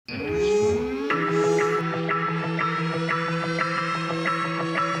Wakey,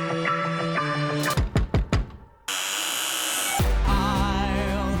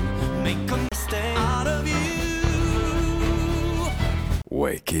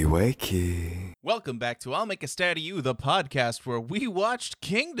 wakey. Welcome back to I'll Make a Stat of You, the podcast where we watched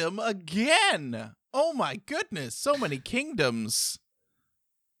Kingdom again. Oh my goodness, so many kingdoms.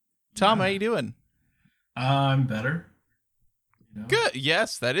 Tom, how you doing? I'm better. You know? Good.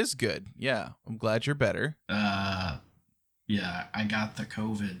 Yes, that is good. Yeah, I'm glad you're better. Yeah, I got the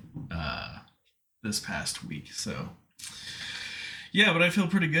COVID this past week, so yeah, but I feel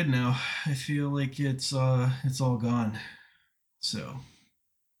pretty good now. I feel like it's all gone. So,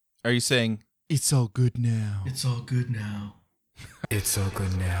 are you saying it's all good now? it's all good now. It's all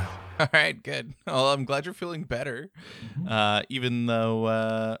good now. All right, good. Well, I'm glad you're feeling better. Even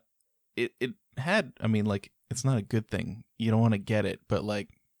though it had, I mean, like, it's not a good thing. You don't want to get it, but like,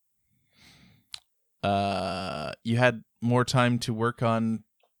 you had more time to work on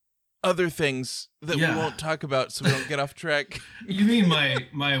other things that we won't talk about, so we don't get off track. You mean my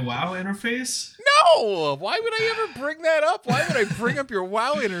WoW interface? No! Why would I ever bring that up? Why would I bring up your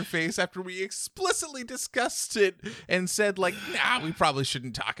WoW interface after we explicitly discussed it and said, like, nah, we probably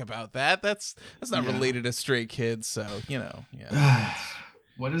shouldn't talk about that. That's not related to Stray Kids, so, you know. Yeah.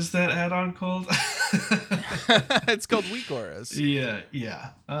 What is that add-on called? It's called Weak Auras. Yeah.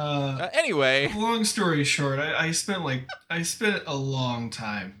 Anyway. Long story short, I spent a long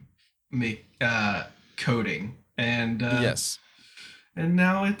time coding, and yes. And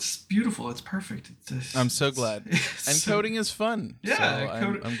now it's beautiful. It's perfect. I'm so glad. And coding is fun. Yeah,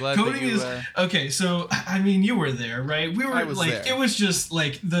 so I'm glad coding that you, is okay. So I mean, you were there, right? We were I was like, there. It was just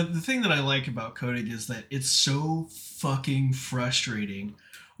like the thing that I like about coding is that it's so fucking frustrating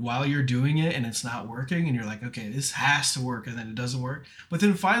while you're doing it and it's not working, and you're like, okay, this has to work, and then it doesn't work. But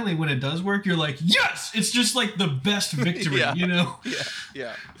then finally, when it does work, you're like, yes, it's just like the best victory, Yeah. you know?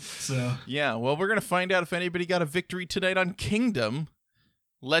 Yeah. So yeah. Well, we're gonna find out if anybody got a victory tonight on Kingdom.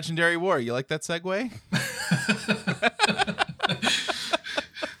 Legendary War. You like that segue?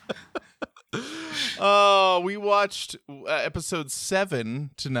 We watched episode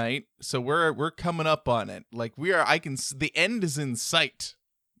 7 tonight, so we're coming up on it. Like the end is in sight.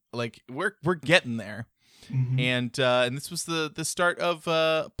 Like we're getting there. mm-hmm. And this was the start of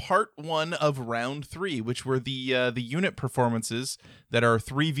part 1 of round 3, which were the unit performances that are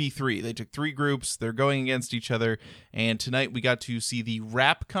 3v3. They took 3 groups, they're going against each other, and tonight we got to see the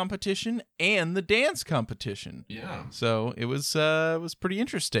rap competition and the dance competition. Yeah. So it was pretty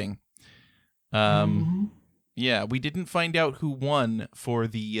interesting. Mm-hmm. Yeah, we didn't find out who won for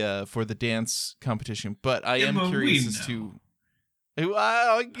the dance competition, but I am curious as to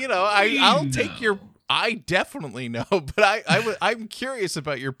I'll take your. I definitely know, but I'm curious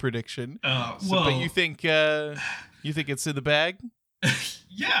about your prediction. But you think it's in the bag?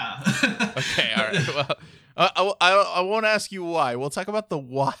 Yeah. Okay, all right. Well, I won't ask you why. We'll talk about the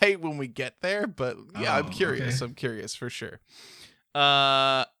why when we get there. But yeah, I'm curious. Okay. I'm curious for sure.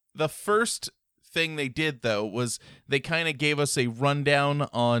 The first thing they did though was they kind of gave us a rundown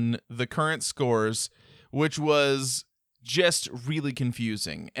on the current scores, which was just really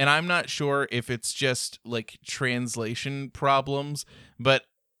confusing. And I'm not sure if it's just like translation problems, but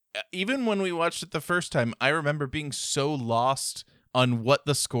even when we watched it the first time, I remember being so lost on what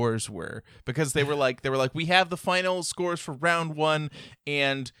the scores were, because they were like we have the final scores for round 1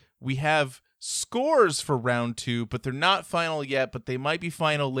 and we have scores for round 2, but they're not final yet, but they might be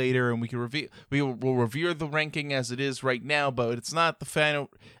final later, and we'll review the ranking as it is right now, but it's not the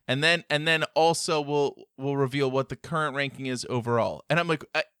final, and then also we'll reveal what the current ranking is overall. And I'm like,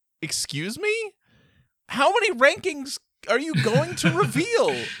 excuse me, how many rankings are you going to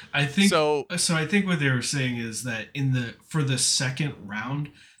reveal? I think so. I think what they were saying is that for the second round,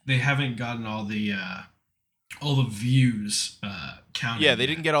 they haven't gotten all the views counted. Yeah, they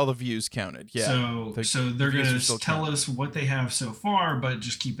didn't get all the views counted. Yeah. So they're going to tell us what they have so far, but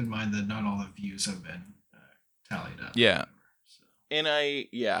just keep in mind that not all the views have been tallied up. Yeah. And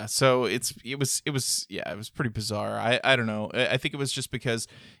so it was pretty bizarre. I don't know. I think it was just because,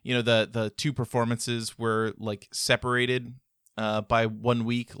 the 2 performances were like separated by 1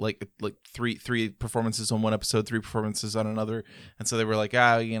 week, like three performances on one episode, 3 performances on another, and so they were like,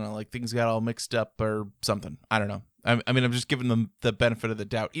 like things got all mixed up or something. I don't know. I mean, I'm just giving them the benefit of the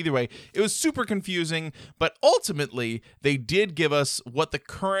doubt. Either way, it was super confusing, but ultimately they did give us what the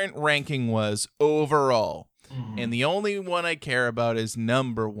current ranking was overall. Mm-hmm. And the only one I care about is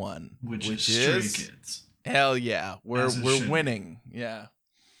number 1, which is Stray Kids. Hell yeah, we're winning. Yeah.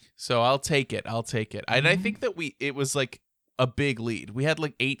 So I'll take it. Mm-hmm. And I think that it was like a big lead. We had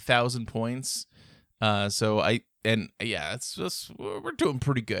like 8,000 points. It's just, we're doing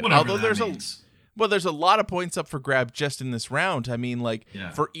pretty good. Whatever Although that means. there's a lot of points up for grab just in this round. I mean, like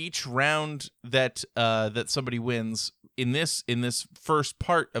for each round that somebody wins in this first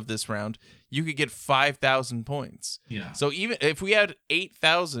part of this round, you could get 5,000 points. Yeah. So even if we had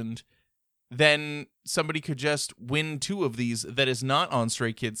 8,000, then somebody could just win 2 of these that is not on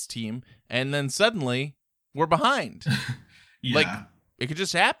Stray Kids' team, and then suddenly we're behind. Yeah. Like, it could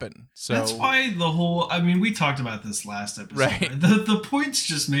just happen. So that's why we talked about this last episode. Right. The points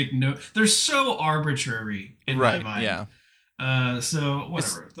just make they're so arbitrary in my mind. Yeah. So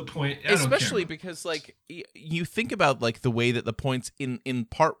whatever. The point, especially because like you think about like the way that the points in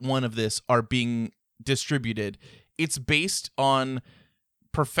part 1 of this are being distributed. It's based on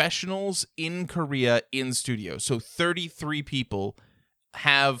professionals in Korea in studio. So 33 people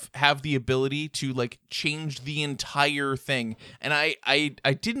have the ability to like change the entire thing. And I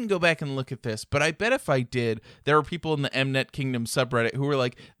didn't go back and look at this, but I bet if I did, there were people in the Mnet Kingdom subreddit who were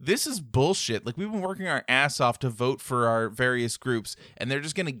like, this is bullshit. Like, we've been working our ass off to vote for our various groups, and they're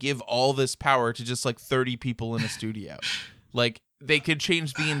just gonna give all this power to just like 30 people in a studio. Like, they could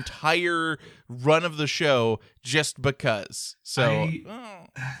change the entire run of the show just because. So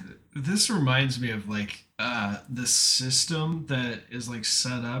this reminds me of like the system that is like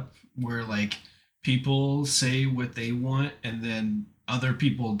set up where like people say what they want and then other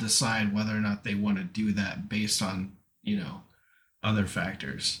people decide whether or not they want to do that based on, other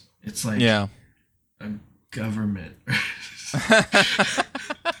factors. It's like a government.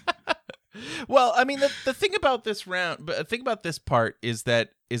 Well, I mean, the thing about this round, but the thing about this part is that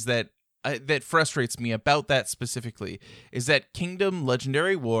that frustrates me about that specifically is that Kingdom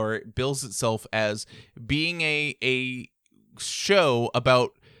Legendary War bills itself as being a show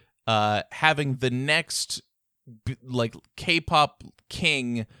about having the next like K-pop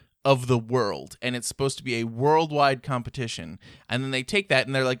king of the world, and it's supposed to be a worldwide competition. And then they take that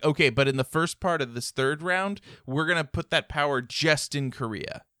and they're like, okay, but in the first part of this third round, we're gonna put that power just in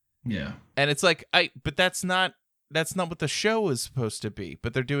Korea. Yeah. And it's like, but that's not what the show is supposed to be,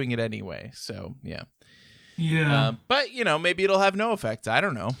 but they're doing it anyway. So, yeah. Yeah. But, maybe it'll have no effect. I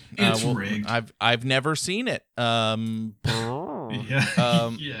don't know. It's rigged. I've never seen it. Yeah.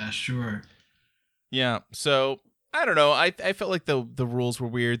 Yeah, sure. Yeah. So, I don't know. I felt like the rules were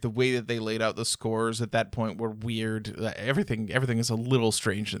weird. The way that they laid out the scores at that point were weird. Everything is a little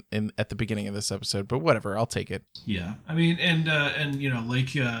strange at the beginning of this episode, but whatever. I'll take it. Yeah. I mean, and like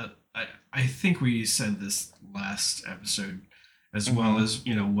I think we said this last episode as well as,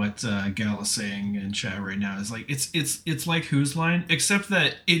 what Gal is saying in chat right now is like, it's like Whose Line, except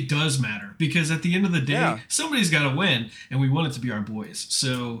that it does matter because at the end of the day, somebody's got to win and we want it to be our boys.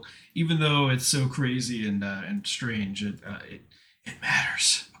 So even though it's so crazy and strange, it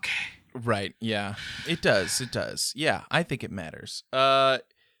matters. Okay. Right. Yeah, it does. It does. Yeah, I think it matters.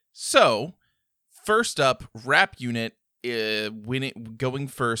 So first up, rap unit, going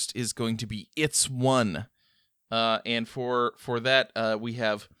first is going to be It's One. And for that, we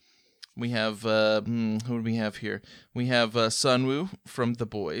have who do we have here? We have Sunwoo from The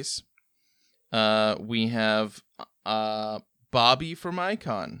Boys. We have Bobby from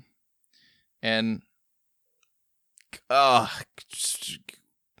iKON, and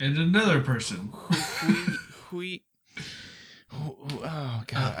another person. Oh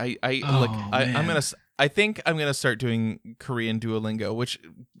god, I think I'm gonna start doing Korean Duolingo, which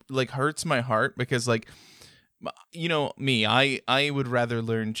like hurts my heart because like, me, I would rather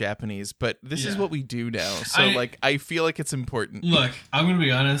learn Japanese, but this is what we do now. So I feel like it's important. Look, I'm gonna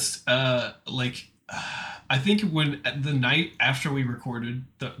be honest. I think when the night after we recorded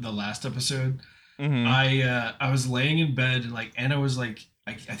the last episode, I was laying in bed and like Anna was like,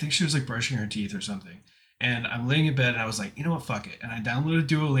 I think she was like brushing her teeth or something. And I'm laying in bed and I was like, you know what, fuck it. And I downloaded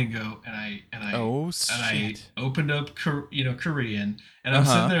Duolingo and I opened up Korean and I'm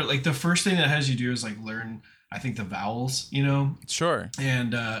sitting there like the first thing that has you do is like learn, I think, the vowels, Sure.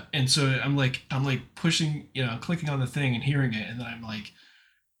 And so I'm like pushing, clicking on the thing and hearing it, and then I'm like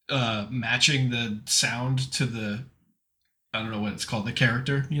matching the sound to the, I don't know what it's called, the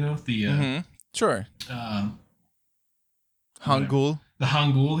character, Sure. Hangul. The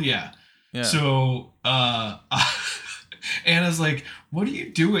Hangul, yeah. Yeah. So Anna's like, what are you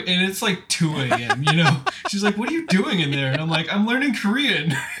doing? And it's like 2 a.m., She's like, what are you doing in there? And I'm like, I'm learning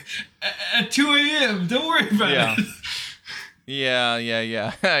Korean at 2 a.m. Don't worry about it.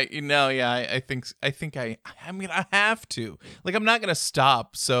 Yeah. I think I'm gonna have to. Like, I'm not gonna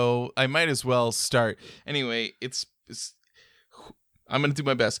stop, so I might as well start. Anyway, it's I'm gonna do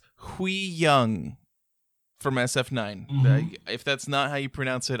my best. Hui Young from SF9. If that's not how you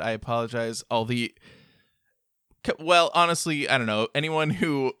pronounce it, I apologize. Well, honestly, I don't know. Anyone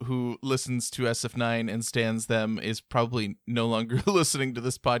who listens to SF9 and stands them is probably no longer listening to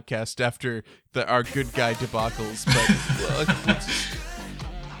this podcast after our good guy debacles. But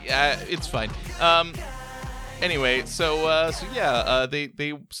yeah, it's fine. Anyway, so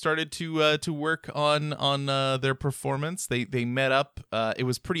they started to work on their performance. They met up. It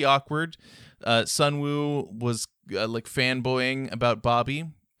was pretty awkward. Sunwoo was like fanboying about Bobby,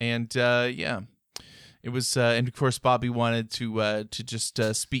 and it was, and of course Bobby wanted to just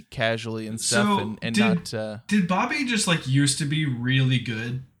speak casually and stuff, and not. Did Bobby just like used to be really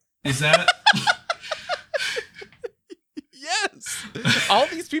good? Is that? Yes, all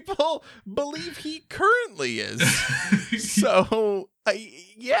these people believe he currently is. So,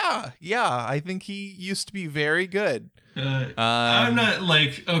 I think he used to be very good. I'm not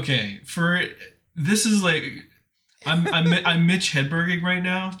like this is like I'm Mitch Hedberging right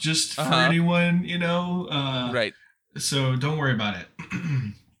now, just for anyone right. So don't worry about it.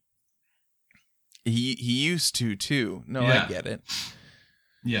 He used to too. No, yeah. I get it.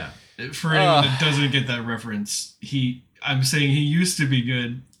 Yeah, for anyone that doesn't get that reference, I'm saying he used to be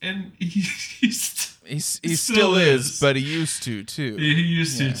good, and he still is, but he used to too. He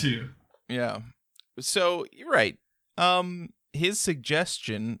used to too. Yeah. So you're right. His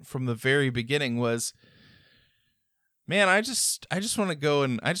suggestion from the very beginning was, man, I just want to go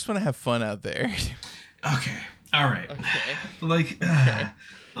and I just want to have fun out there. Okay. All right. Okay. Like,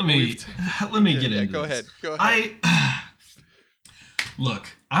 let me get into go this. Go ahead. Look,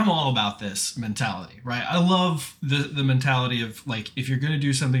 I'm all about this mentality, right? I love the mentality of like, if you're going to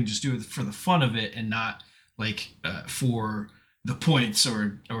do something, just do it for the fun of it and not like for the points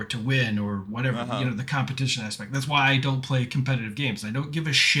or to win or whatever, the competition aspect. That's why I don't play competitive games. I don't give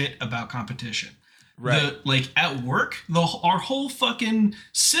a shit about competition. Right. Like at work, our whole fucking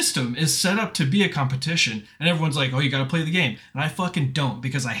system is set up to be a competition, and everyone's like, "Oh, you got to play the game," and I fucking don't,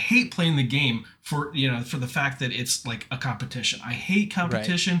 because I hate playing the game for the fact that it's like a competition. I hate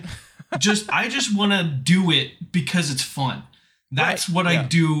competition. Right. I just want to do it because it's fun. That's what I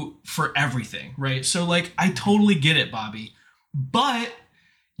do for everything, right? So like, I totally get it, Bobby, but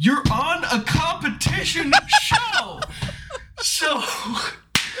you're on a competition show, so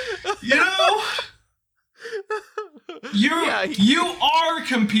you are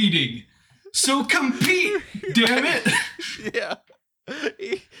competing, so compete, damn it. Yeah,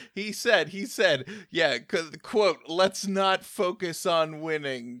 he said, yeah, quote, let's not focus on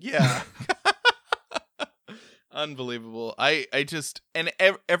winning. Yeah. Unbelievable. I just, and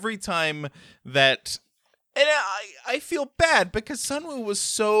every time that, and I feel bad because Sunwoo was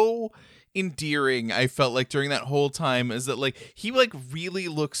so endearing, I felt like, during that whole time, is that like he like really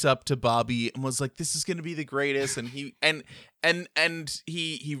looks up to Bobby and was like, this is gonna be the greatest, and he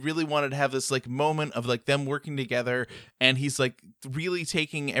really wanted to have this like moment of like them working together, and he's like really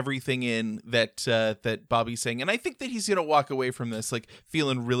taking everything in that Bobby's saying, and I think that he's gonna walk away from this like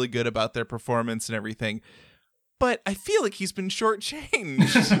feeling really good about their performance and everything. But I feel like he's been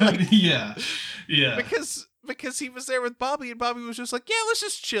shortchanged. Like, yeah. Because he was there with Bobby, and Bobby was just like, yeah, let's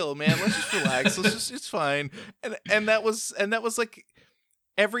just chill, man. Let's just relax. It's fine. And that was like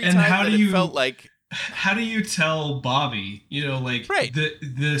every time that it felt like. How do you tell Bobby, like right.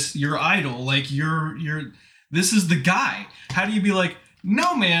 this your idol, like you're this is the guy? How do you be like,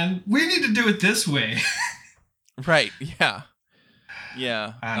 no, man, we need to do it this way? Right. Yeah.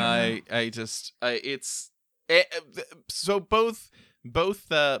 Yeah. So both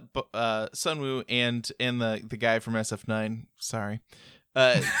Sunwoo and the guy from SF9, sorry,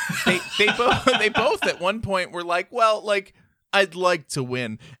 they both at one point were like, well, like, I'd like to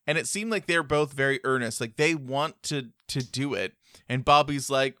win, and it seemed like they're both very earnest, like they want to do it, and Bobby's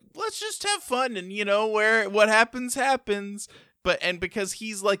like, let's just have fun, and where what happens, but because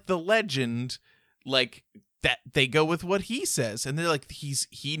he's like the legend, like that they go with what he says, and they're like,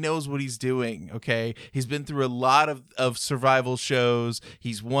 he knows what he's doing. Okay, he's been through a lot of survival shows,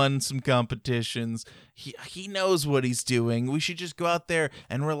 he's won some competitions, he knows what he's doing. We should just go out there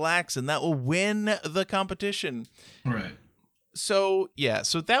and relax, and that will win the competition. Right. So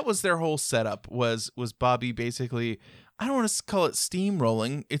that was their whole setup, was Bobby basically, I don't want to call it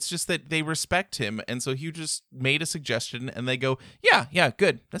steamrolling, it's just that they respect him, and so he just made a suggestion, and they go, yeah,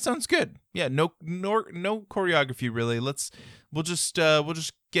 good, that sounds good. Yeah, no choreography really. We'll just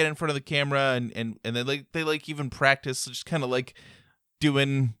get in front of the camera, and they like even practice just kind of like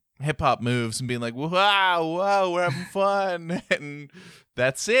doing hip hop moves and being like, wow, we're having fun, and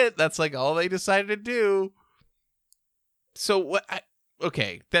that's it. That's like all they decided to do. So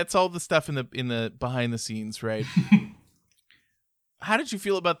okay, that's all the stuff in the behind the scenes, right? How did you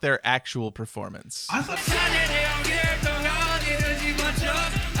feel about their actual performance? I thought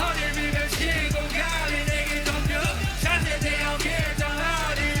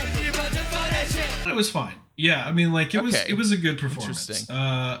it was fine. Yeah, I mean, like it was a good performance. Interesting.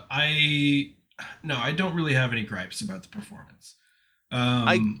 I don't really have any gripes about the performance.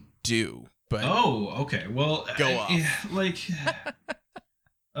 I do, but okay. Well, go off.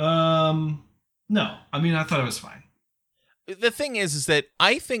 No. I mean, I thought it was fine. The thing is that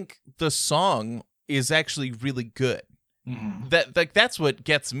I think the song is actually really good. Mm-hmm. That's what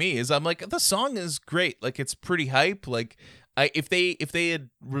gets me is I'm like, the song is great. Like, it's pretty hype. Like, if they had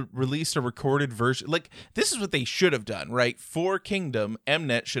released a recorded version, like, this is what they should have done, right? For Kingdom,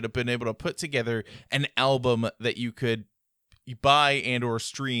 Mnet should have been able to put together an album that you could buy and or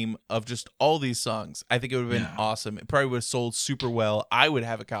stream of just all these songs. I think it would have been awesome. It probably would have sold super well. I would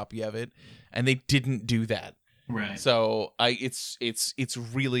have a copy of it, and they didn't do that. Right. So it's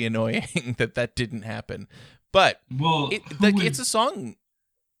really annoying that didn't happen. But it's a song.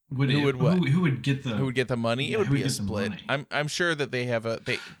 Who would get the money? Yeah, it would be a split. I'm sure that they have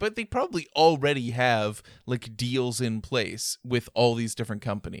but they probably already have like deals in place with all these different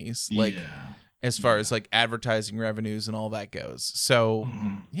companies, like as far as like advertising revenues and all that goes. So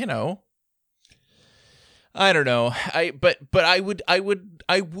you know, I don't know. But I would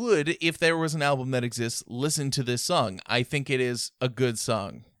if there was an album that exists, listen to this song. I think it is a good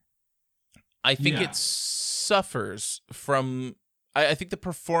song. I think it suffers from. I think the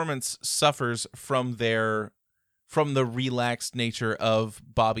performance suffers from the relaxed nature of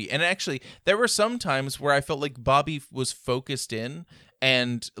Bobby. And actually, there were some times where I felt like Bobby was focused in,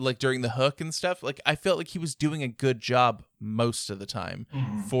 and like during the hook and stuff, like I felt like he was doing a good job most of the time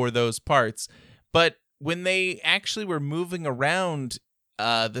for those parts. But when they actually were moving around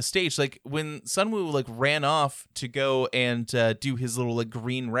the stage, like when Sunwoo like ran off to go and do his little like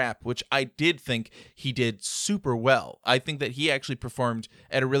green rap, which I did think he did super well. I think that he actually performed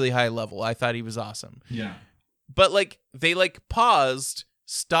at a really high level. I thought he was awesome. Yeah. But like they like paused,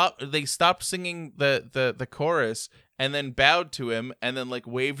 they stopped singing the chorus and then bowed to him and then like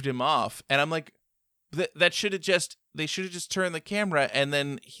waved him off. And I'm like, they should have just turned the camera, and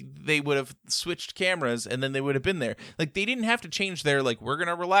then they would have switched cameras, and then they would have been there. Like, they didn't have to change their, like, we're going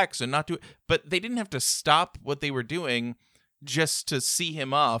to relax and not do it. But they didn't have to stop what they were doing just to see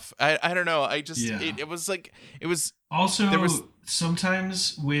him off. I don't know. I just, it was like, it was. Also, there was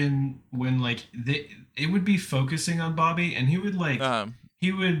sometimes when like, it would be focusing on Bobby, and he would, like,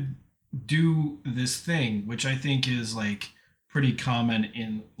 he would do this thing, which I think is, like, pretty common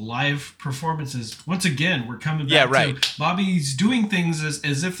in live performances. Once again, we're coming back to Bobby's doing things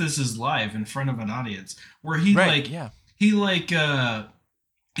as if this is live in front of an audience, where he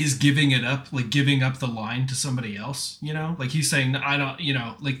is giving it up, like giving up the line to somebody else, you know, like he's saying, I don't, you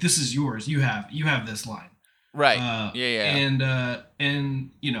know, like this is yours. You have this line. Right.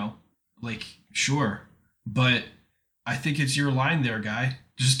 And you know, like, sure, but I think it's your line there, guy.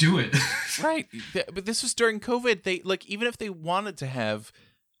 Just do it. Right. But this was during COVID. They like, even if they wanted to have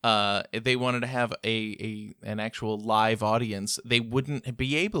an actual live audience, they wouldn't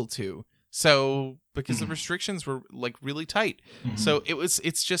be able to. So because the restrictions were like really tight. So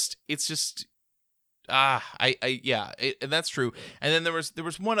it's just and that's true. And then there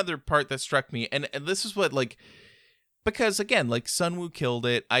was one other part that struck me, and this is what, like, because again, like, Sunwoo killed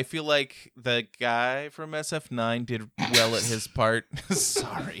it. I feel like the guy from SF9 did well at his part.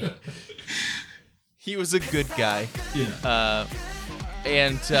 Sorry. He was a good guy. Yeah.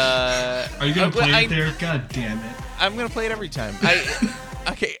 Are you gonna play it there? God damn it. I'm gonna play it every time.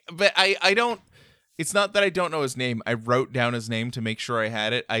 Okay, but I don't. It's not that I don't know his name. I wrote down his name to make sure I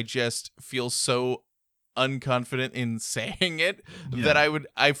had it. I just feel so unconfident in saying it that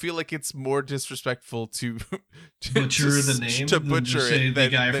I feel like it's more disrespectful to butcher the name, to butcher it than, the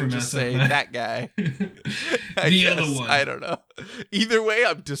guy than from just SF9. say that guy. The other one. I don't know. Either way,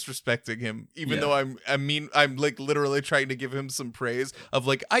 I'm disrespecting him, even though I'm like literally trying to give him some praise of,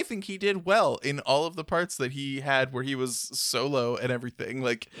 like, I think he did well in all of the parts that he had where he was solo and everything.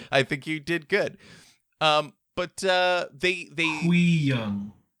 Like, I think he did good. But they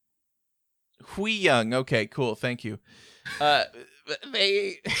Hui Young. Okay, cool. Thank you.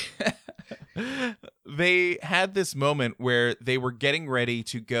 They had this moment where they were getting ready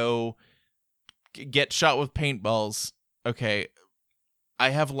to go get shot with paintballs. Okay, I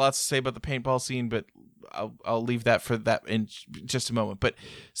have lots to say about the paintball scene, but I'll leave that for that in just a moment. But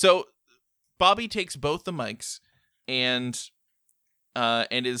so Bobby takes both the mics and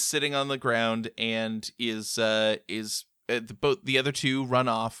is sitting on the ground and is the other two run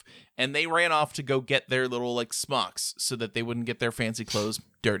off, and they ran off to go get their little like smocks so that they wouldn't get their fancy clothes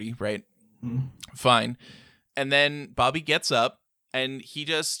dirty, right? Mm-hmm. Fine. And then Bobby gets up, and he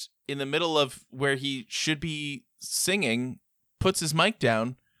just, in the middle of where he should be singing, puts his mic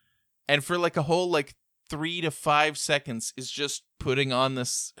down, and for like a whole like 3 to 5 seconds is just putting on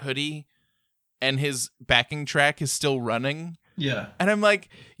this hoodie, and his backing track is still running. Yeah. And I'm like,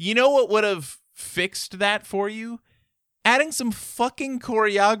 you know what would have fixed that for you? Adding some fucking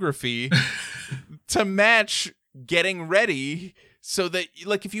choreography to match getting ready, so that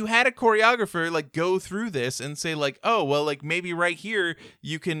like if you had a choreographer like go through this and say like, oh well, like maybe right here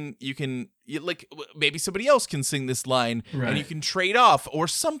you can like maybe somebody else can sing this line, right, and you can trade off or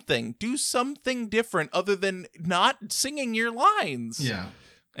something, do something different other than not singing your lines. Yeah.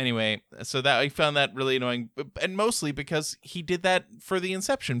 Anyway, so that I found that really annoying, and mostly because he did that for the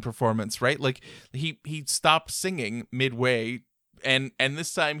Inception performance, right? Like he stopped singing midway, and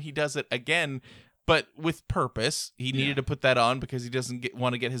this time he does it again, but with purpose. He needed to put that on because he doesn't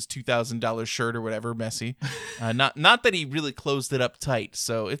want to get his $2,000 shirt or whatever messy. Not that he really closed it up tight,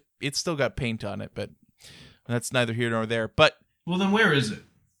 so it still got paint on it, but that's neither here nor there. But well, then where is it?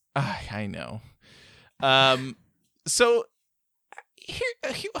 I know. So. Here,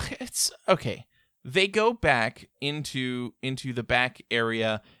 it's okay. They go back into the back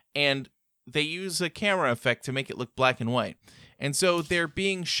area, and they use a camera effect to make it look black and white. And so they're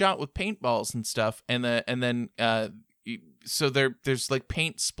being shot with paintballs and stuff, so there's like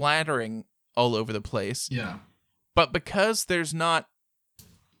paint splattering all over the place. Yeah. But because there's not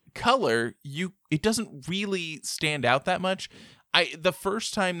color, it doesn't really stand out that much. The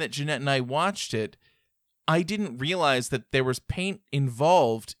first time that Jeanette and I watched it, I didn't realize that there was paint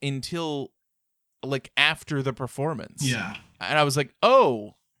involved until like after the performance. Yeah. And I was like,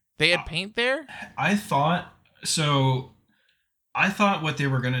 oh, they had paint there? I thought what they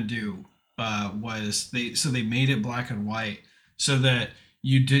were going to do was they made it black and white so that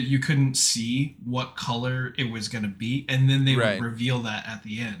you couldn't see what color it was going to be, and then they would reveal that at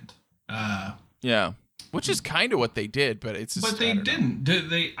the end. Yeah. Which is kind of what they did, but it's just, but they didn't. Did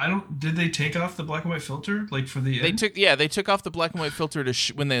they take off the black and white filter like for the end? They took off the black and white filter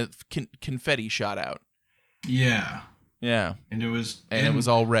to when the confetti shot out. Yeah. Yeah. And it was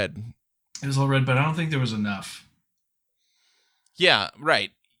all red. It was all red, but I don't think there was enough. Yeah,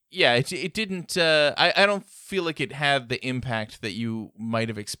 right. Yeah, it didn't I don't feel like it had the impact that you might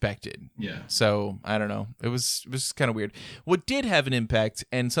have expected. Yeah. So, I don't know. It was kind of weird. What did have an impact,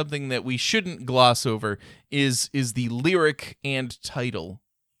 and something that we shouldn't gloss over, is the lyric and title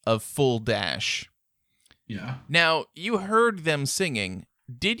of Full Dash. Yeah. Now, you heard them singing.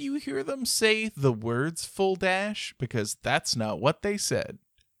 Did you hear them say the words Full Dash? Because that's not what they said.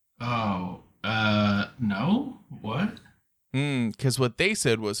 Oh, no? What? Because what they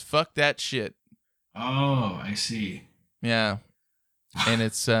said was, fuck that shit. Oh, I see. Yeah. And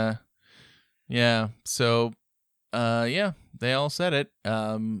it's, yeah. So, yeah, they all said it,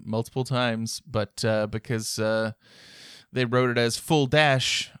 multiple times, but, because, they wrote it as Full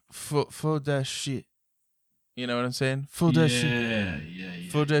Dash, full dash shit. You know what I'm saying? Full dash shit. Yeah.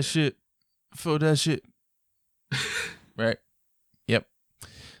 Full dash shit. Full dash shit. Right. Yep.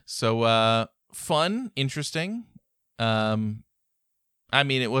 So, fun, interesting. I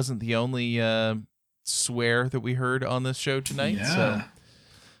mean, it wasn't the only swear that we heard on this show tonight. Yeah.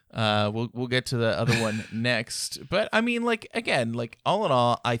 So we'll get to the other one next. But I mean, like, again, like all in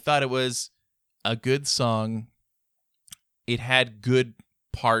all, I thought it was a good song. It had good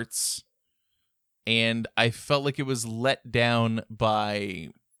parts, and I felt like it was let down by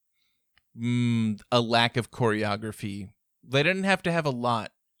a lack of choreography. They didn't have to have a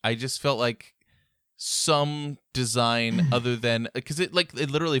lot. I just felt like some design other than, because it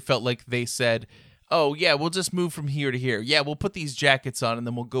literally felt like they said, oh yeah, we'll just move from here to here, yeah, we'll put these jackets on and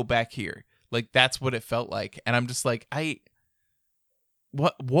then we'll go back here. Like, that's what it felt like. And I'm just like,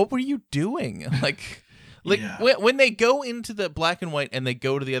 what were you doing? like yeah. when they go into the black and white and they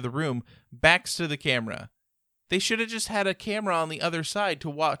go to the other room, backs to the camera, they should have just had a camera on the other side to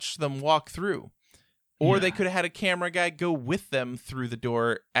watch them walk through. Or they could have had a camera guy go with them through the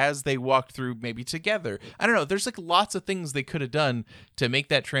door as they walked through, maybe together. I don't know. There's like lots of things they could have done to make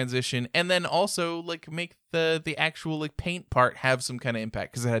that transition, and then also like make the actual like paint part have some kind of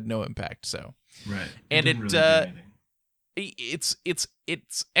impact, because it had no impact. So right, and it's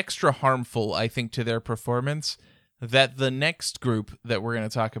extra harmful, I think, to their performance that the next group that we're going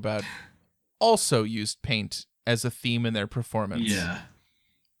to talk about also used paint as a theme in their performance. Yeah.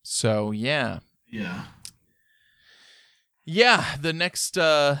 So yeah. Yeah. Yeah, the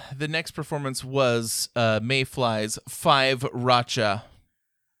next performance was Mayfly's Five Racha.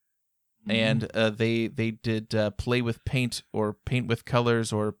 And they did Play with Paint or Paint with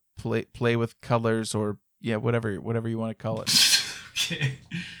Colors or Play with Colors or whatever you want to call it. Okay.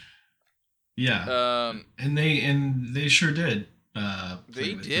 Yeah. And they sure did.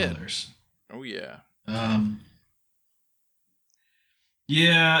 They did. Colors. Oh yeah.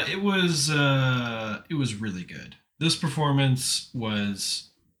 Yeah, it was really good. This performance was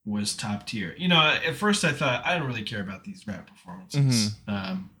top tier. At first I thought I don't really care about these rap performances.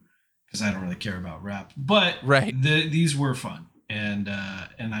 Because I don't really care about rap, but these were fun, and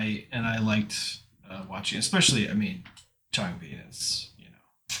I liked watching, especially. I mean, Changbin is,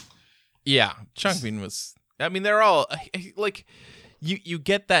 Yeah, Changbin was. I mean, they're all like, you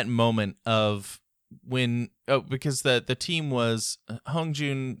get that moment of when because the team was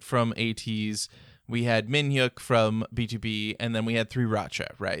Hongjun from ATEEZ, we had Minhyuk from BTOB, and then we had 3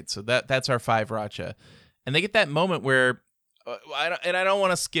 Racha, right? So that's our 5 Racha, and they get that moment where. I don't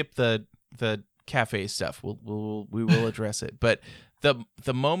want to skip the cafe stuff. We will address it, but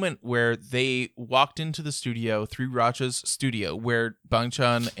the moment where they walked into the studio, 3 Racha's studio, where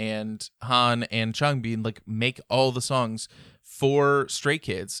Bangchan and Han and Changbin like make all the songs for Stray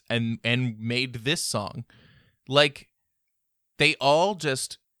Kids and made this song, like they all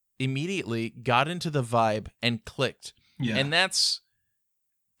just immediately got into the vibe and clicked. Yeah, and that's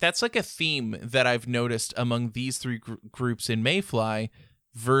like a theme that I've noticed among these 3 groups in Mayfly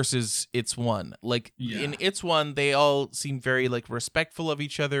versus ITZY-1. Like in ITZY-1, they all seem very like respectful of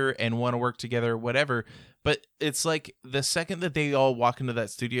each other and want to work together, whatever. But it's like the second that they all walk into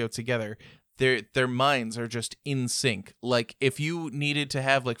that studio together, their minds are just in sync. Like if you needed to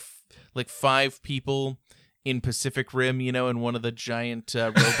have like 5 people in Pacific Rim, in one of the giant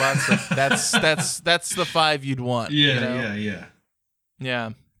robots, like that's the 5 you'd want. Yeah.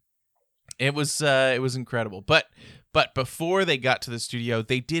 It was incredible. But before they got to the studio,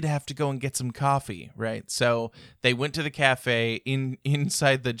 they did have to go and get some coffee, right? So they went to the cafe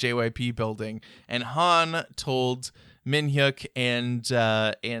inside the JYP building, and Han told Minhyuk and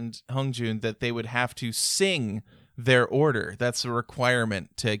Hongjun that they would have to sing their order. That's a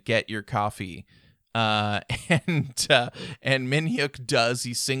requirement to get your coffee. And Minhyuk does.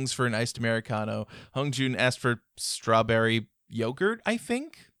 He sings for an iced Americano. Hongjun asked for strawberry yogurt, I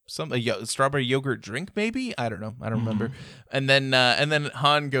think. Strawberry yogurt drink, maybe. I don't know. I don't remember. And then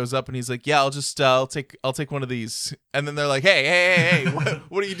Han goes up and he's like, "Yeah, I'll take one of these." And then they're like, "Hey,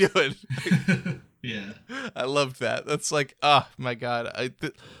 what are you doing?" Yeah, I loved that. That's like, oh my god,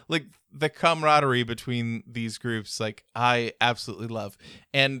 like the camaraderie between these groups, like I absolutely love,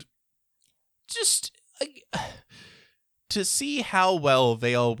 and just to see how well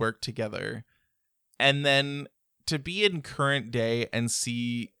they all work together, and then to be in current day and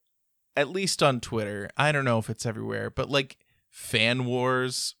see. At least on Twitter, I don't know if it's everywhere, but like fan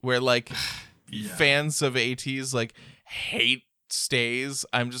wars where like fans of ATEEZ like hate stays.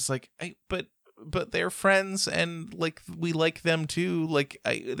 I'm just like, but they're friends and like we like them too. Like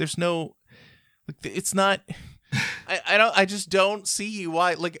there's no, like, it's not. I just don't see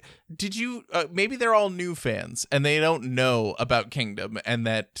why. Like, did you? Maybe they're all new fans and they don't know about Kingdom and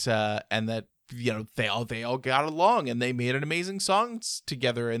that. They all got along and they made an amazing songs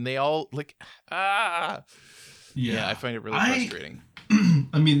together and they all like I find it really frustrating.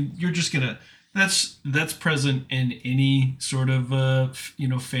 I mean, you're just gonna that's present in any sort of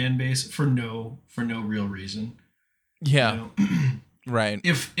fan base for no real reason. Yeah. Right.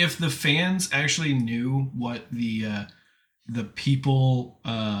 If the fans actually knew what the people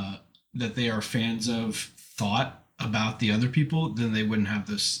that they are fans of thought about the other people, then they wouldn't have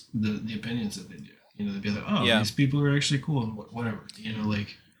the opinions that they do. They'd be like, oh, these people are actually cool and whatever.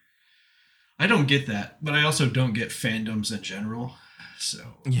 Like I don't get that, but I also don't get fandoms in general. So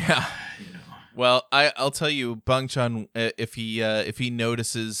yeah, Well, I'll tell you, Bangchan, if he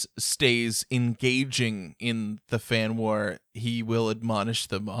notices stays engaging in the fan war, he will admonish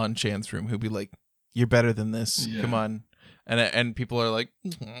them on Chan's room. He'll be like, "You're better than this. Yeah. Come on." And people are like,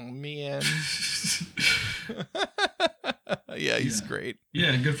 "Oh, man." Yeah, he's great.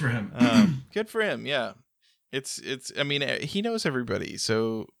 Yeah, good for him. Good for him. Yeah, it's. I mean, he knows everybody,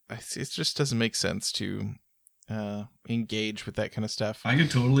 so it just doesn't make sense to engage with that kind of stuff. I could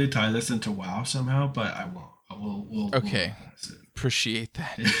totally tie this into WoW somehow, but I won't. We'll appreciate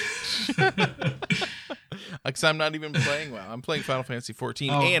that. Because I'm not even playing WoW. I'm playing Final Fantasy 14,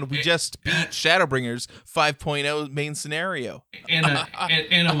 and we just beat Shadowbringers 5.0 main scenario. Anna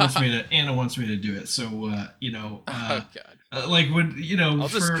wants me to do it. So oh God. Like when I'll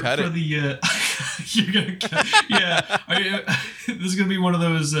just cut it. You're gonna cut, yeah. This is gonna be one of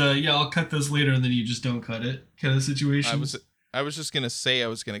those I'll cut this later, and then you just don't cut it kind of situations. I was just gonna say I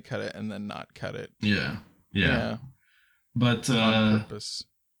was gonna cut it and then not cut it. Yeah. But on purpose.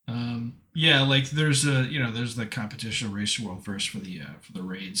 Like there's the competition race world first for the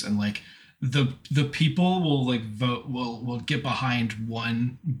raids, and like the people will like vote will get behind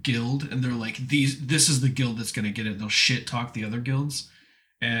one guild, and they're like this is the guild that's gonna get it. They'll shit talk the other guilds,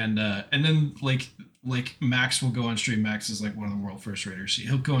 and then like Max will go on stream. Max is like one of the world first raiders.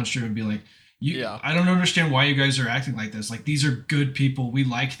 He'll go on stream and be like, I don't understand why you guys are acting like this. Like, these are good people. We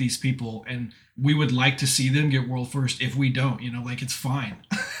like these people, and we would like to see them get world first. If we don't, like, it's fine.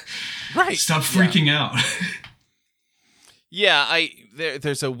 Right. Stop freaking out. Yeah,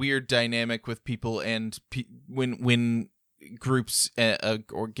 there's a weird dynamic with people, and when groups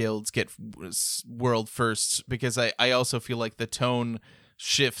or guilds get world first, because I also feel like the tone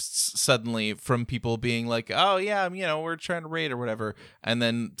shifts suddenly from people being like, oh yeah, we're trying to raid or whatever, and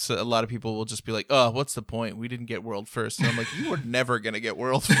then a lot of people will just be like, oh, what's the point? We didn't get world first. And I'm like, you were never gonna get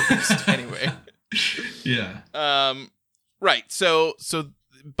world first anyway. Yeah. Right. So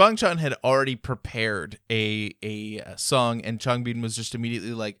Bangchan had already prepared a song, and Changbin was just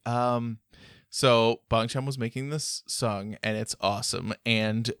immediately like, so Bangchan was making this song, and it's awesome,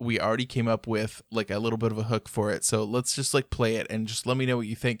 and we already came up with like a little bit of a hook for it, so let's just like play it and just let me know what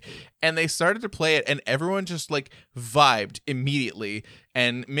you think. And they started to play it, and everyone just like vibed immediately,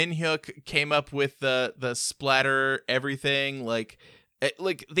 and Minhyuk came up with the splatter everything, like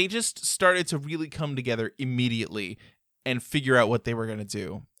they just started to really come together immediately and figure out what they were going to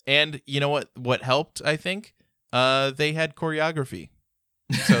do. And you know what helped, I think? They had choreography.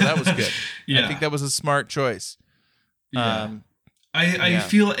 So that was good. Yeah. I think that was a smart choice. Yeah. I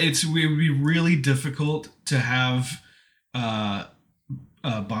feel it would be really difficult to have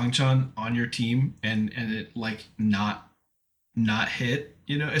Bangchan on your team and it like not hit,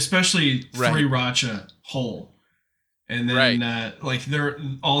 especially three Racha whole. And then like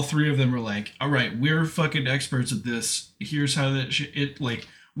all three of them were like, all right, we're fucking experts at this. Here's how that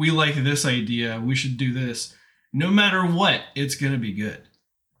we like this idea. We should do this. No matter what, it's going to be good.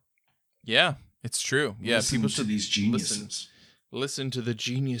 Yeah, it's true. Yeah, people should these geniuses. Listen to the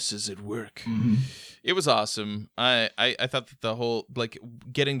geniuses at work. Mm-hmm. It was awesome. I thought that the whole like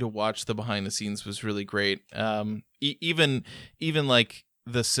getting to watch the behind the scenes was really great. Even like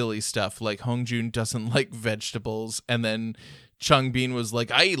the silly stuff, like Hongjun doesn't like vegetables, and then Changbin was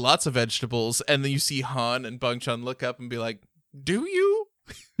like, I eat lots of vegetables, and then you see Han and Bangchan look up and be like, do you?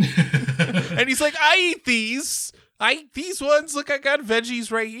 And he's like, I eat these. I eat these ones. Look, I got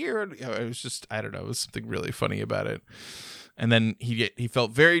veggies right here. And it was just, I don't know, it was something really funny about it. And then he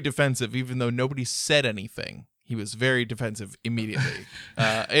felt very defensive, even though nobody said anything. He was very defensive immediately.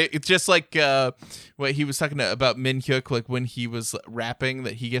 It's just like what he was talking about Minhyuk, like when he was rapping,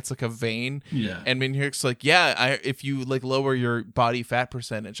 that he gets like a vein. Yeah. And Minhyuk's like, yeah, if you like lower your body fat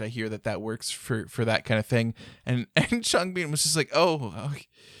percentage, I hear that works for that kind of thing. And Changbin was just like, oh,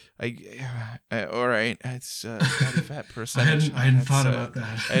 all right, it's body fat percentage. I hadn't thought about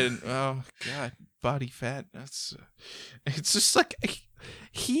that. Oh God, body fat. That's. It's just like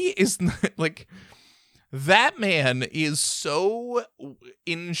he is not, like. That man is so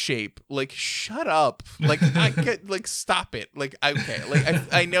in shape. Like, shut up. Like, I get, like, stop it. Like, okay.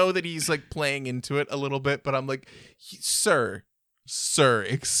 Like, I know that he's like playing into it a little bit, but I'm like, sir,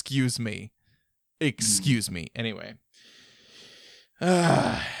 excuse me. Anyway.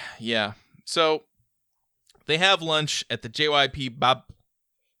 Yeah. So they have lunch at the JYP Bap,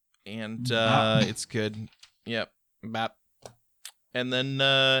 and it's good. Yep. Bap. And then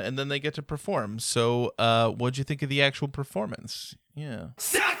they get to perform. So what'd you think of the actual performance? Yeah.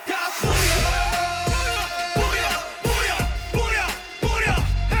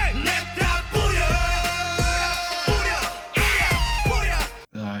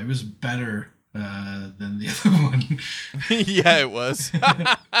 It was better than the other one. Yeah, it was.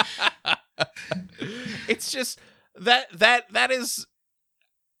 It's just that is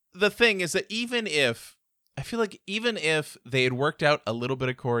the thing, is that I feel like even if they had worked out a little bit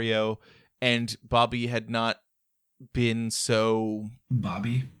of choreo and Bobby had not been so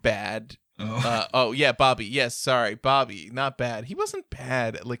bad. Oh. Yeah, Bobby. Yes, sorry, Bobby. Not bad. He wasn't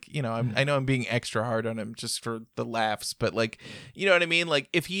bad. Like, I know I'm being extra hard on him just for the laughs, but like, you know what I mean? Like,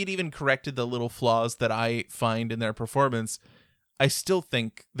 if he had even corrected the little flaws that I find in their performance, I still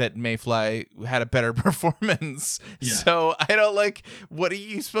think that Mayfly had a better performance. Yeah. So I don't what are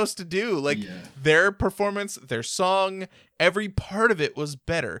you supposed to do? Their performance, their song, every part of it was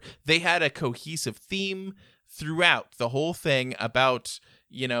better. They had a cohesive theme throughout the whole thing about,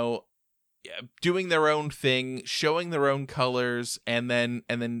 doing their own thing, showing their own colors, and then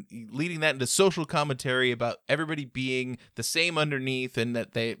leading that into social commentary about everybody being the same underneath, and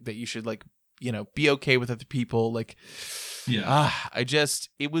that you should like, you know, be okay with other people. Like,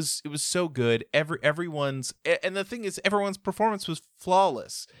 it was so good. Everyone's, and the thing is, everyone's performance was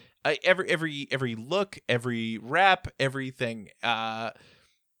flawless. Every look, every rap, everything. I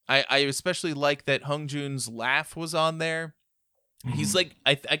especially like that Hongjoon's laugh was on there. He's like,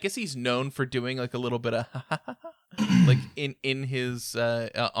 I guess he's known for doing like a little bit of like in his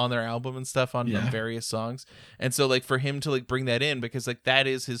on their album and stuff on various songs. And so like for him to like bring that in, because like that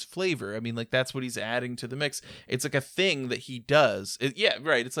is his flavor. I mean, like that's what he's adding to the mix. It's like a thing that he does.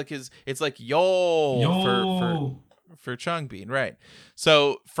 It's like it's like yo. For Changbin, right?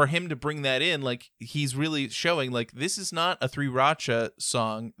 So for him to bring that in, like he's really showing like this is not a 3 Racha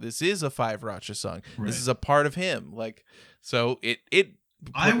song. This is a 5 Racha song. Right. This is a part of him. Like, so it.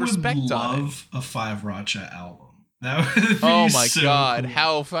 I would love a 5 Racha album. That would be oh my so god, cool.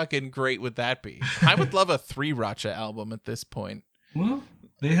 how fucking great would that be? I would love a 3 Racha album at this point. Well,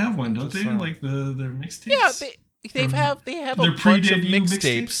 they have one, don't they? Like their mixtapes. Yeah, they have a bunch of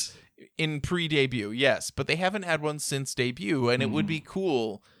mixtapes. In pre-debut, yes, but they haven't had one since debut, and it would be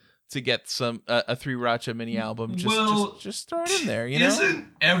cool to get some a 3 Racha mini album. Just throw it in there, you know. Isn't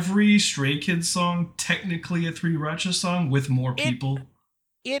every Stray Kids song technically a 3 Racha song with more people?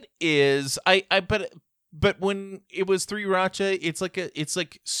 It is. But when it was 3 Racha, it's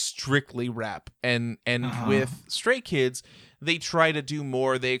like strictly rap, and with Stray Kids, they try to do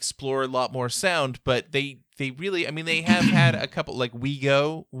more. They explore a lot more sound, but they really, I mean, they have had a couple, like We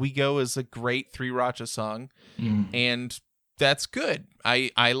Go. We Go is a great 3 Racha song, and that's good.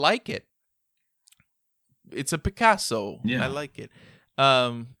 I like it. It's a Picasso. Yeah. I like it.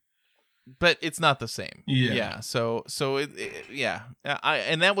 But it's not the same. Yeah. So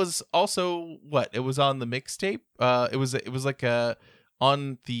and that was also what? It was on the mixtape. It was like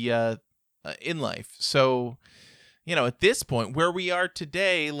on the In Life. So, you know, at this point where we are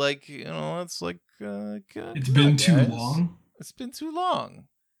today, like, you know, it's like it's been too long. It's been too long.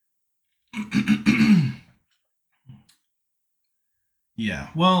 Yeah.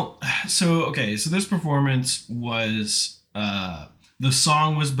 Well, so this performance was the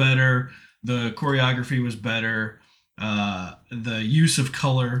song was better, the choreography was better, the use of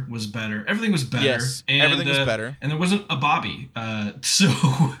color was better, everything was better. Yes, and everything was better, and there wasn't a Bobby. So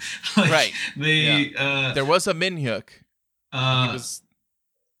like, right, there was a Minhyuk. He was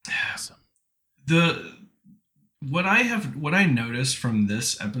awesome. What I noticed from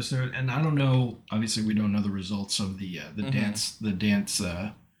this episode, and I don't know, obviously we don't know the results of the dance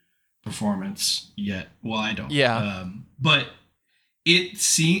performance yet. Well, I don't. Yeah. But it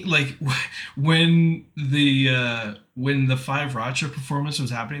seemed like when the 5 Racha performance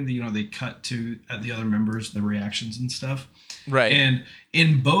was happening, they cut to the other members, the reactions and stuff. Right. And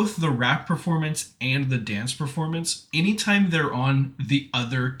in both the rap performance and the dance performance, anytime they're on the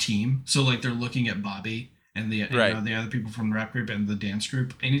other team, so like they're looking at Bobby and the other people from the rap group and the dance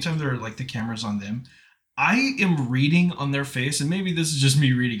group, anytime they're like the camera's on them, I am reading on their face, and maybe this is just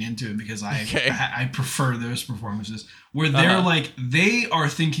me reading into it because I prefer those performances where they're like, they are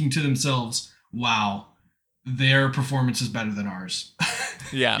thinking to themselves, wow, their performance is better than ours.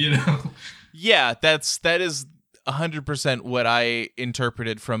 Yeah. You know? Yeah, that is 100% what I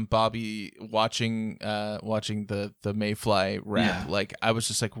interpreted from Bobby watching the Mayfly rap. Yeah. Like, I was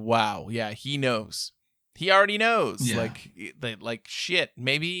just like, wow, yeah, he knows. He already knows. Yeah. Like shit,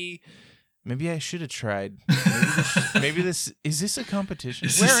 maybe I should have tried. Maybe this is this a competition?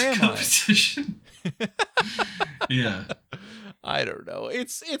 Where am I? Yeah. I don't know.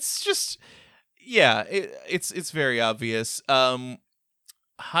 It's just it's very obvious.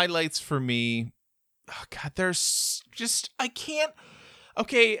 Highlights for me. Oh god, there's just I can't.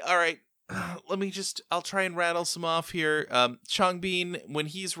 Okay, all right. I'll try and rattle some off here. Changbin, when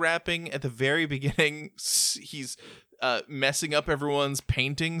he's rapping at the very beginning, he's messing up everyone's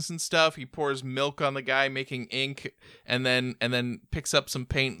paintings and stuff. He pours milk on the guy making ink, and then picks up some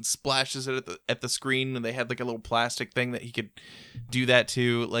paint and splashes it at the screen. And they had like a little plastic thing that he could do that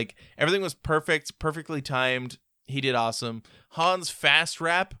to. Like, everything was perfect, perfectly timed. He did awesome. Han's fast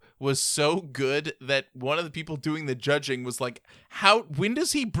rap was so good that one of the people doing the judging was like, when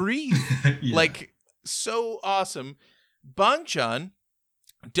does he breathe? Yeah. Like, so awesome. Bangchan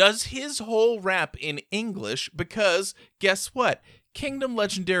does his whole rap in English because guess what? Kingdom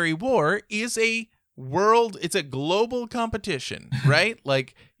Legendary War is it's a global competition, right?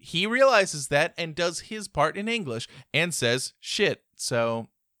 Like, he realizes that and does his part in English and says shit. So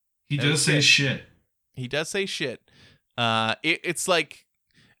he does say shit. He does say shit. It's like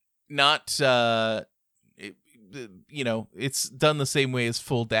not it's done the same way as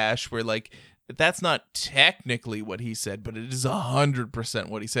Full Dash, where like that's not technically what he said, but it is 100%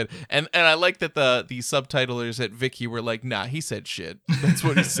 what he said. And I like that the subtitlers at Viki were like, nah, he said shit. That's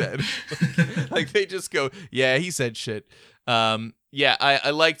what he said. Like they just go, yeah, he said shit. I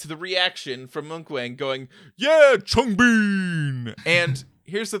liked the reaction from Munkwang going, yeah, Chongbin. And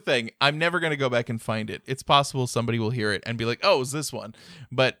here's the thing. I'm never going to go back and find it. It's possible somebody will hear it and be like, oh, is this one?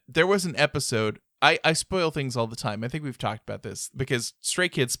 But there was an episode. I spoil things all the time. I think we've talked about this because Stray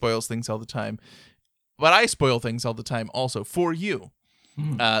Kids spoils things all the time. But I spoil things all the time also for you.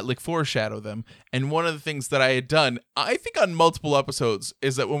 Like foreshadow them. And one of the things that I had done, I think on multiple episodes,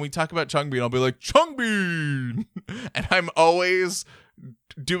 is that when we talk about Chongbin, I'll be like, Chongbin! And I'm always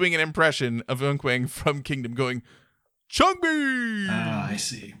doing an impression of Munkwang from Kingdom going, Chongbin! Ah, I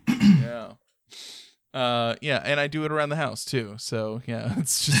see. Yeah. And I do it around the house too. So yeah,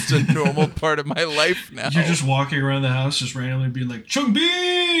 it's just a normal part of my life now. You're just walking around the house, just randomly being like,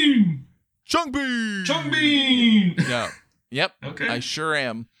 Chongbin! Chongbin! Chongbin! Yeah. Yep. Okay. I sure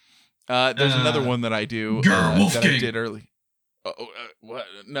am. There's another one that I do Wolf that King. I did early. What?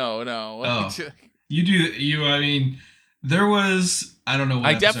 No. Oh. I mean, there was, I don't know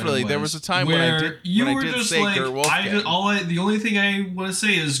what there was a time when I did say Gur Wolfgang. The only thing I want to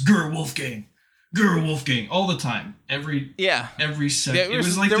say is Gur Wolfgang. Gur Wolfgang all the time. Every second. Yeah, it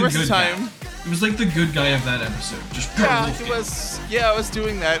was like the good guy. It was like the good guy of that episode. Just Gur Wolfgang. It was. Yeah, I was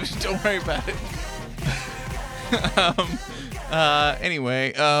doing that. Don't worry about it.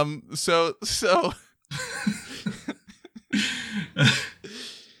 Anyway, so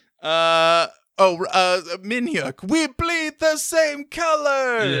Minhyuk, we bleed the same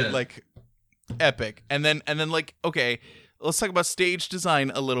color. Yeah. Like epic. And then like, okay, let's talk about stage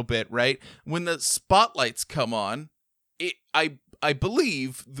design a little bit, right? When the spotlights come on, I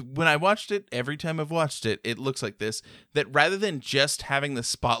believe when I watched it, every time I've watched it, it looks like this, that rather than just having the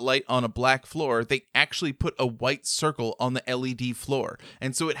spotlight on a black floor, they actually put a white circle on the LED floor.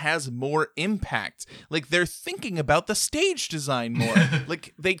 And so it has more impact. Like they're thinking about the stage design more.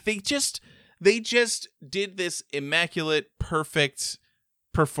 Like they just did this immaculate, perfect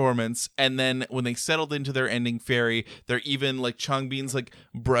performance, and then when they settled into their ending fairy, they're even like Chongbin's like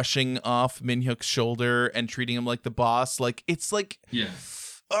brushing off Minhyuk's shoulder and treating him like the boss. Like it's like,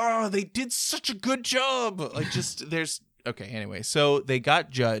 oh, they did such a good job. Like just anyway, so they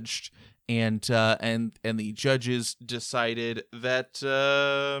got judged, and the judges decided that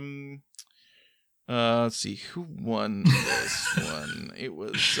let's see who won this one. It was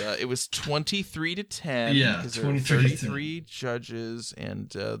 23-10. Yeah, because there were 33 judges, and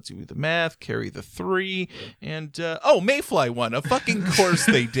let's do the math. Carry the 3, and Mayfly won. Of fucking course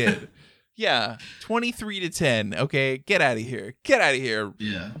they did. Yeah, 23-10. Okay, get out of here. Get out of here.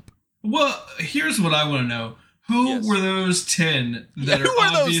 Yeah. Well, here's what I want to know: who were those 10 that are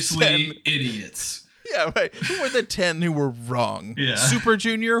obviously idiots? Yeah, right. Who were the 10 who were wrong? Yeah. Super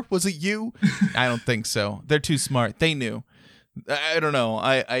Junior? Was it you? I don't think so. They're too smart. They knew. I don't know.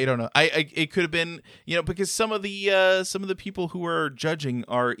 I don't know. It could have been, because some of the people who are judging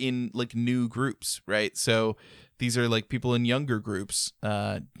are in like new groups, right? So these are like people in younger groups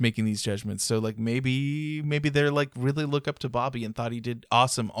making these judgments. So like maybe they're like really look up to Bobby and thought he did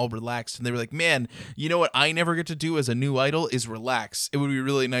awesome, all relaxed, and they were like, man, you know what I never get to do as a new idol is relax. It would be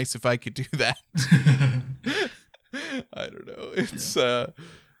really nice if I could do that. I don't know.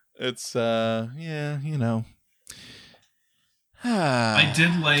 I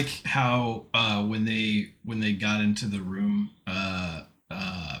did like how when they got into the room,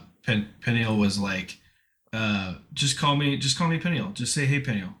 Peniel was like, just call me Peniel. Just say hey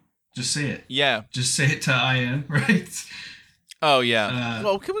Peniel. Just say it. Yeah. Just say it to IN, right? Oh yeah.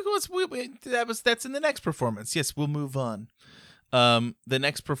 Well, can we go? That's in the next performance. Yes, we'll move on. The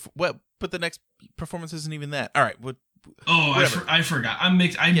next but the next performance isn't even that. All right. I forgot. I'm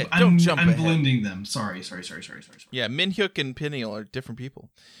blending them. Sorry. Yeah, Minhyuk and Peniel are different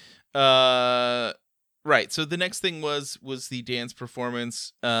people. Right. So the next thing was the dance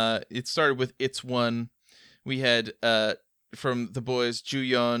performance. It started with It's One. We had from the boys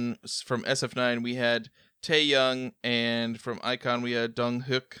Juyeon. From SF9 we had Taeyoung, and from iKON we had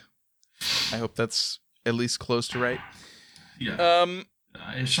Donghyuk. I hope that's at least close to right. Yeah.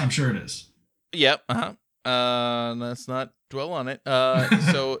 I'm sure it is. Yep. Let's not dwell on it.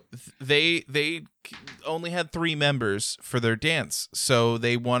 So they only had 3 members for their dance, so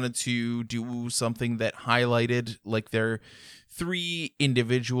they wanted to do something that highlighted like their 3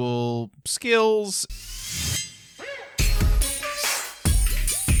 individual skills.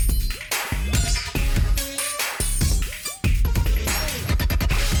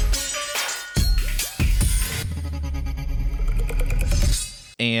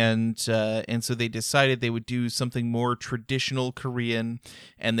 and so they decided they would do something more traditional Korean,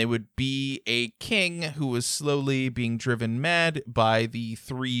 and they would be a king who was slowly being driven mad by the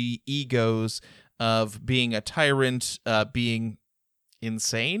three egos of being a tyrant, being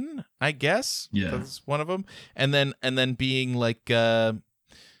insane, I guess. Yeah, that's one of them, and then being like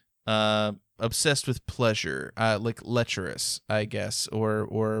obsessed with pleasure, like lecherous, I guess,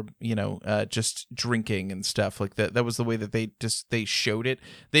 or just drinking and stuff like that. That was the way that they showed it.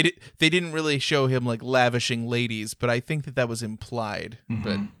 They didn't really show him like lavishing ladies, but I think that was implied. Mm-hmm.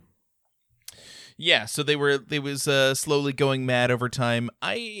 But yeah, so they was slowly going mad over time.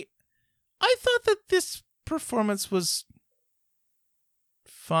 I thought that this performance was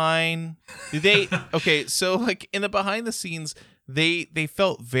fine. Okay, so like in the behind the scenes, they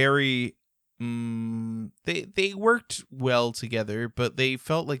felt very they worked well together, but they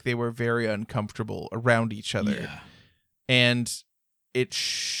felt like they were very uncomfortable around each other. Yeah. And it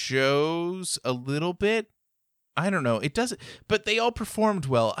shows a little bit. I don't know. It doesn't, but they all performed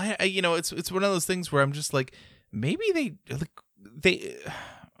well. I it's one of those things where I'm just like, maybe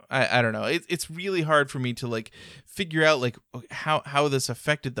I don't know. It's really hard for me to like figure out like how this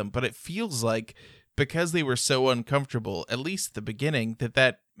affected them, but it feels like because they were so uncomfortable, at least at the beginning,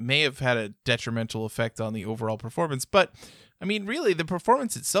 that may have had a detrimental effect on the overall performance. But I mean, really, the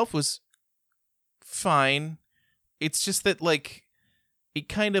performance itself was fine. It's just that like it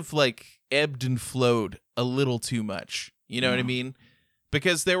kind of like ebbed and flowed a little too much. You know what I mean?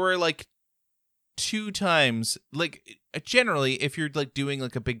 Because there were like 2 times, like generally, if you're like doing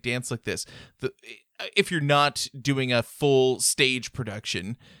like a big dance like this, if you're not doing a full stage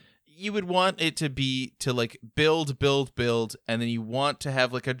production, you would want it to like build, and then you want to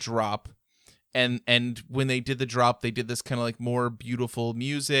have like a drop. And when they did the drop, they did this kind of like more beautiful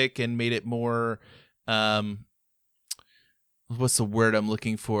music and made it more, what's the word I'm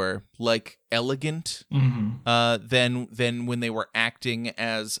looking for? Like elegant, than when they were acting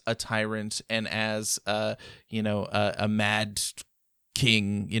as a tyrant and as, a mad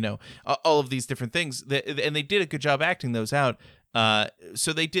king, all of these different things. And they did a good job acting those out.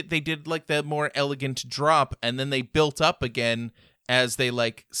 So they did like the more elegant drop, and then they built up again as they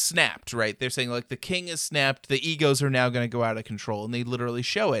like snapped, right? They're saying like the king is snapped, the egos are now going to go out of control, and they literally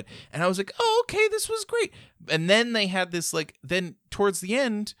show it. And I was like, oh, okay, this was great. And then they had this like, then towards the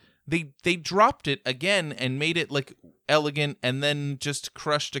end, they dropped it again and made it like elegant, and then just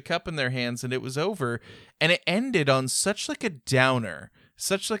crushed a cup in their hands, and it was over. And it ended on such like a downer,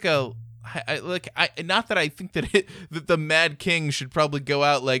 such like a, not that I think that that the Mad King should probably go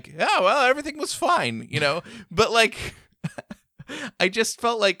out like, oh well, everything was fine, but like I just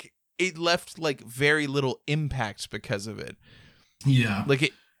felt like it left like very little impact because of it. Yeah,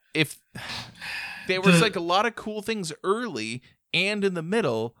 like if there was like a lot of cool things early and in the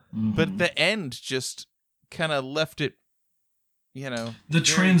middle, but at the end just kind of left it. The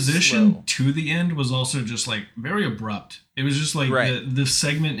transition slow to the end was also just like very abrupt. It was just like the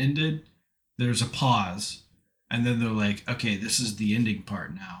segment ended, there's a pause, and then they're like, okay, this is the ending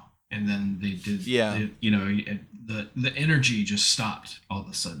part now. And then they did, the energy just stopped all of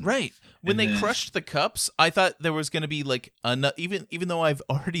a sudden. Right. When they crushed the cups, I thought there was going to be like even though I've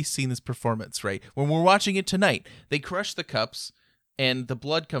already seen this performance, right? When we're watching it tonight, they crush the cups and the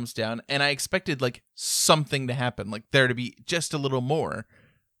blood comes down, and I expected like something to happen, like there to be just a little more,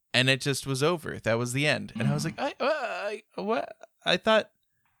 and it just was over. That was the end. And I was like, what? I thought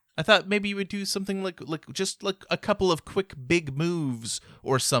maybe you would do something like just like a couple of quick big moves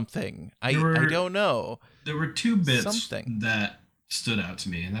or something. I don't know. There were 2 bits that stood out to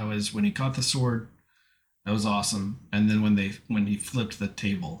me, and that was when he caught the sword. That was awesome. And then when he flipped the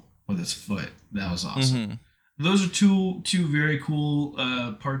table with his foot, that was awesome. Mm-hmm. Those are two very cool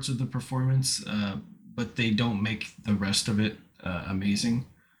parts of the performance, but they don't make the rest of it amazing.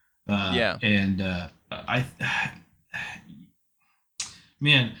 And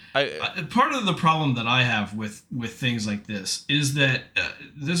part of the problem that I have with things like this is that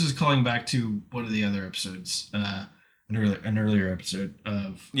this is calling back to one of the other episodes, an earlier episode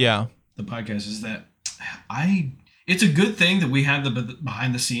of the podcast, is that it's a good thing that we had the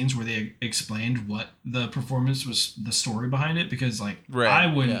behind the scenes where they explained what the performance was, the story behind it, because like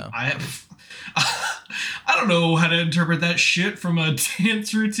I don't know how to interpret that shit from a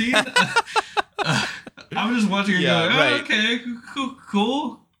dance routine. I was just watching it going, okay,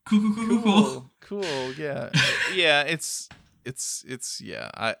 cool. Yeah, it's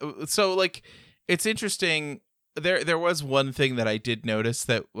so like it's interesting. There was one thing that I did notice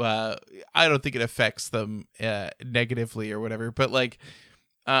that I don't think it affects them negatively or whatever, but like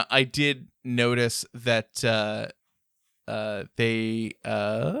I did notice that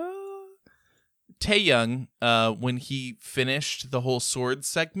Taeyoung, when he finished the whole sword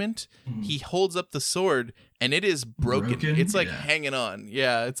segment, he holds up the sword and it is broken. It's like hanging on.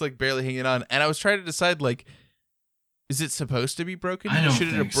 Yeah, it's like barely hanging on. And I was trying to decide, like, is it supposed to be broken? Should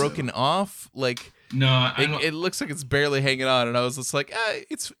it have broken off? Like, no, it looks like it's barely hanging on. And I was just like,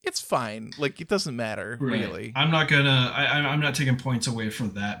 it's fine. Like, it doesn't matter, really. I'm not gonna. I'm not taking points away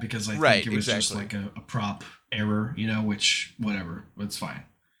from that because I think it was just like a prop error, which whatever, it's fine.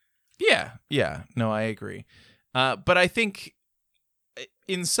 Yeah. No, I agree. But I think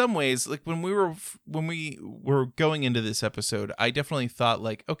in some ways, like when we were going into this episode, I definitely thought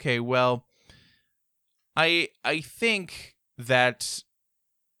like, okay, well, I think that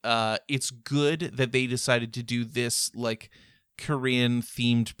it's good that they decided to do this like Korean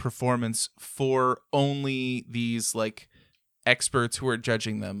themed performance for only these like experts who are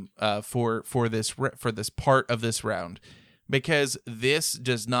judging them for this part of this round, because this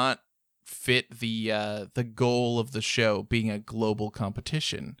does not fit the goal of the show being a global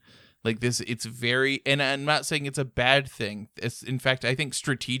competition. Like this, it's very, and I'm not saying it's a bad thing. In fact, I think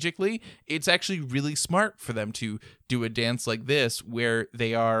strategically, it's actually really smart for them to do a dance like this where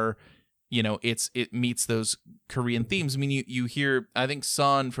they are, it meets those Korean themes. I mean, you hear, I think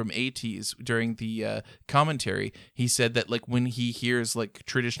Son from ATEEZ during the commentary, he said that like when he hears like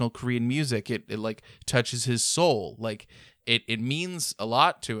traditional Korean music, it like touches his soul. Like it means a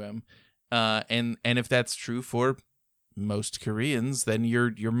lot to him. And if that's true for most Koreans, then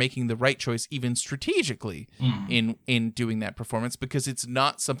you're making the right choice even strategically in doing that performance, because it's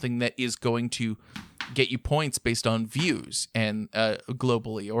not something that is going to get you points based on views and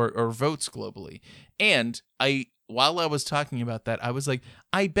globally or votes globally. And while I was talking about that, I was like,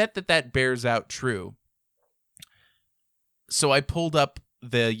 I bet that bears out true. So I pulled up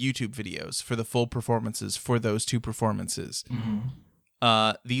the YouTube videos for the full performances for those two performances.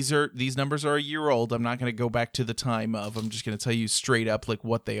 These numbers are a year old. I'm not going to go back to the time of. I'm just going to tell you straight up like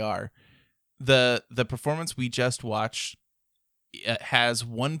what they are. The performance we just watched has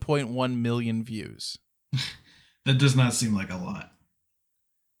 1.1 million views. That does not seem like a lot.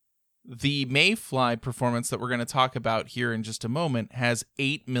 The Mayfly performance that we're going to talk about here in just a moment has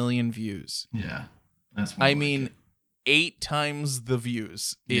 8 million views. Yeah, that's. I mean, 8 times the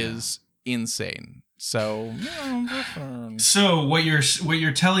views is insane. So what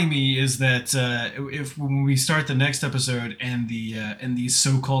you're telling me is that if when we start the next episode and these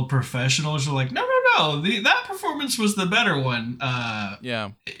so-called professionals are like, no, that performance was the better one.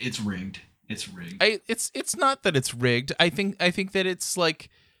 It's rigged. It's rigged. It's not that it's rigged. I think that it's like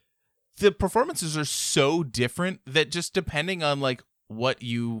the performances are so different that just depending on like what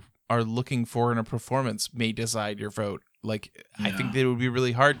you are looking for in a performance may decide your vote. Like, yeah. I think that it would be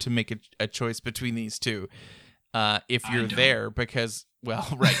really hard to make a choice between these two if you're there because, well,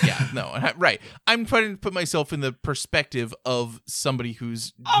 right, yeah, no, right. I'm trying to put myself in the perspective of somebody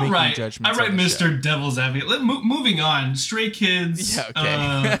who's making judgments. All right, Mr. Devil's Advocate. Moving on. Stray Kids,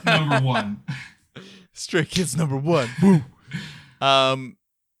 number 1. Stray Kids number 1. Woo.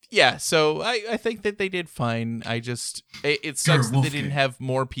 Yeah, so I think that they did fine. It sucks that they didn't have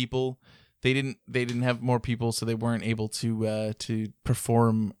more people. They didn't have more people, so they weren't able to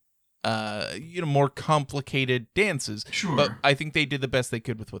perform more complicated dances. Sure. But I think they did the best they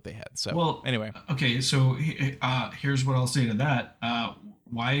could with what they had. So anyway. Okay, so here's what I'll say to that.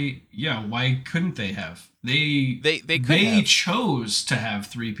 Why couldn't they have? They chose to have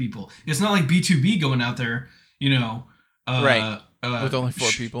 3 people. It's not like B2B going out there, right. With only 4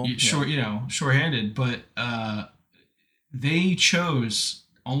 people. Short-handed, but they chose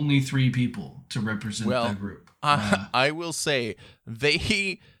only 3 people to represent the group. I will say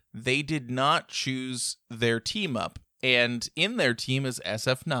they did not choose their team up, and in their team is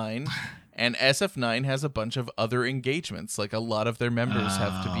SF9, and SF9 has a bunch of other engagements. Like a lot of their members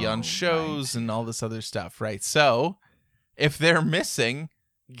have to be on shows and all this other stuff, right? So if they're missing,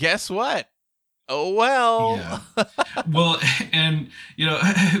 guess what? Oh well. Yeah. Well, and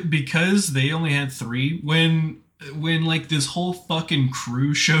because they only had 3 when like this whole fucking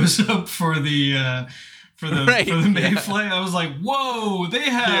crew shows up for the Mayfly, I was like, whoa, they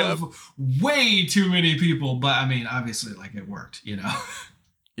have way too many people. But I mean, obviously, like it worked,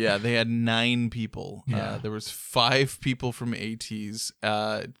 Yeah, they had 9 people. Yeah. There was 5 people from ATEEZ,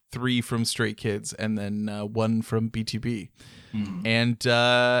 3 from Stray Kids, and then 1 from BTB. Mm-hmm. And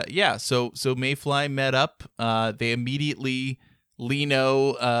so Mayfly met up. They immediately.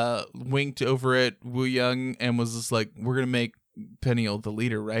 Lino winked over at Wooyoung and was just like, we're going to make Peniel the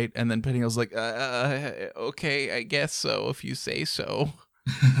leader, right? And then Peniel's like, okay, I guess so, if you say so.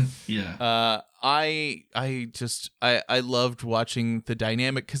 Yeah. I loved watching the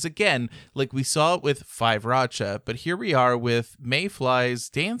dynamic because, again, like we saw it with Five Racha, but here we are with Mayfly's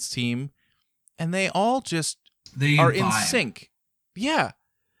dance team, and they all just are in sync. Yeah.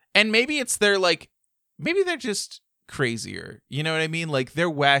 And maybe it's maybe they're just crazier. You know what I mean? Like, they're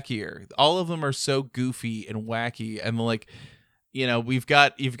wackier. All of them are so goofy and wacky, and like, you know, you've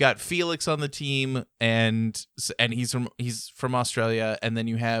got Felix on the team, and he's from Australia, and then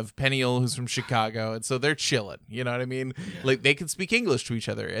you have Peniel, who's from Chicago, and so they're chilling. You know what I mean? Yeah. Like, they can speak English to each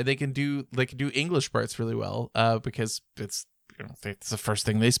other, and they can do English parts really well, because it's the first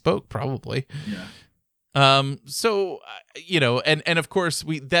thing they spoke, probably. Yeah. So you know, and of course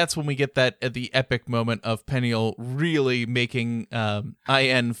that's when we get the epic moment of Peniel really making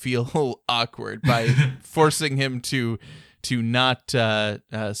IN feel awkward by forcing him to not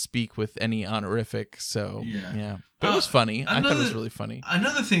speak with any honorific. So yeah. But it was funny. I thought it was really funny.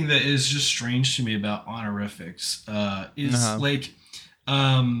 Another thing that is just strange to me about honorifics is like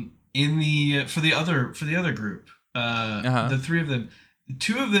for the other group, the three of them.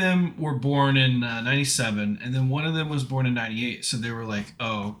 Two of them were born in 97, and then one of them was born in 98. So they were like,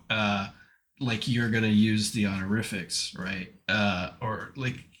 like you're going to use the honorifics, right? Or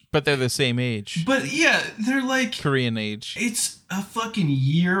like... But they're the same age. But yeah, they're like... Korean age. It's a fucking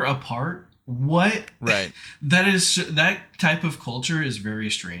year apart. What? Right. That type of culture is very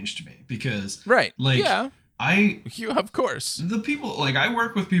strange to me because... Right. Like... Yeah. Of course. The people... Like, I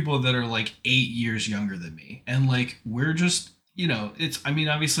work with people that are like 8 years younger than me. And like, we're just... You know,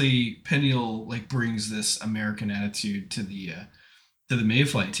 obviously Peniel like brings this American attitude to the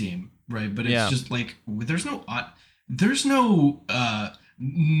Mayfly team, right? But it's just like there's no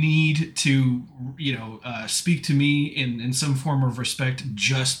need to speak to me in some form of respect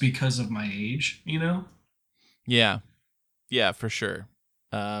just because of my age, you know? Yeah, for sure.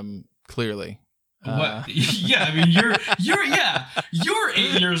 Clearly. What? Yeah, I mean you're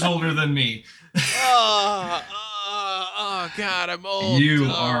 8 years older than me. Oh God, I'm old. You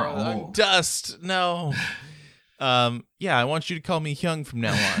are old. I'm dust. No. Yeah, I want you to call me Hyung from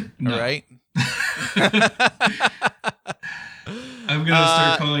now on. No. All right. I'm gonna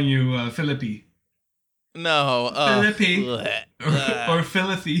start calling you Philippi. No, Philippi or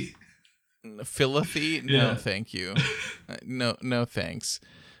Philippi. Philippi? No, Yeah. thank you. No, thanks.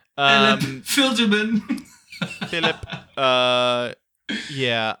 Philjamin. Philip.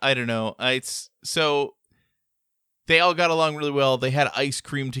 Yeah, I don't know. So. They all got along really well. They had ice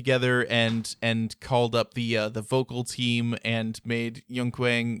cream together and called up the vocal team and made Young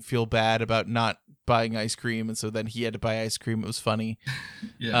Kwang feel bad about not buying ice cream, and so then he had to buy ice cream. It was funny.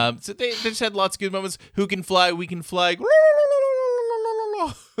 Yeah. So they just had lots of good moments. Who can fly? We can fly.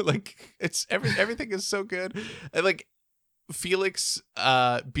 Like everything is so good. And like Felix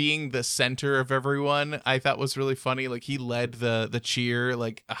being the center of everyone, I thought was really funny. Like he led the cheer.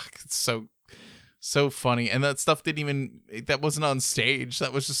 Like it's so funny, and that stuff that wasn't on stage.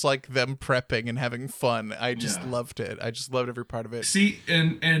 That was just like them prepping and having fun. I just loved it. I just loved every part of it. See,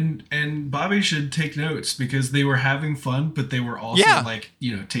 and Bobby should take notes because they were having fun, but they were also like,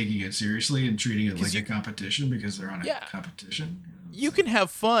 taking it seriously and treating it like a competition because they're on a competition. You can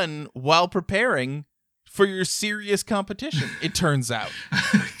have fun while preparing for your serious competition, it turns out.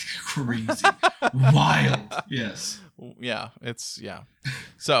 Crazy. Wild. Yes. Yeah,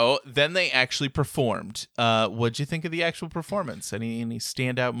 So then they actually performed. What'd you think of the actual performance? Any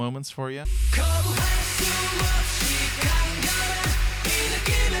standout moments for you?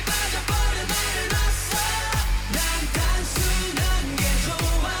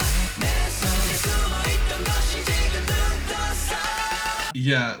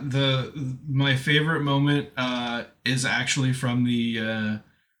 Yeah, my favorite moment is actually from the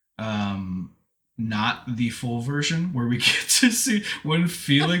not the full version where we get to see when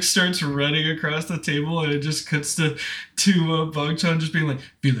Felix starts running across the table and it just cuts to Bangchan just being like,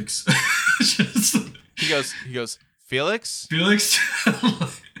 Felix. He goes, Felix? Felix?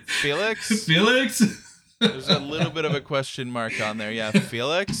 Felix? Felix? There's a little bit of a question mark on there. Yeah,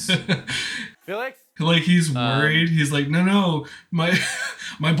 Felix? Felix? Like he's worried. He's like, no, my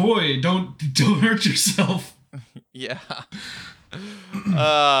boy, don't hurt yourself. Yeah.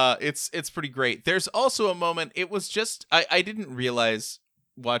 It's pretty great. There's also a moment, it was just I didn't realize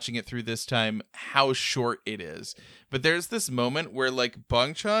watching it through this time how short it is. But there's this moment where like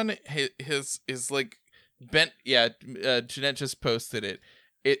Bangchan is like bent. Yeah, Jeanette just posted it.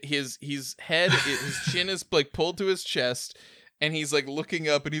 His chin is like pulled to his chest, and he's like looking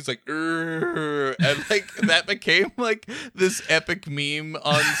up and he's like, "Urgh," and like that became like this epic meme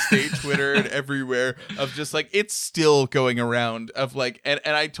on stage Twitter and everywhere of just like, it's still going around of like, and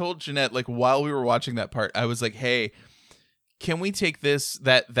I told Jeanette, like, while we were watching that part, I was like, hey, can we take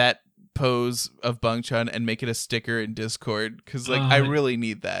that pose of Bang Chun and make it a sticker in Discord? Because like I really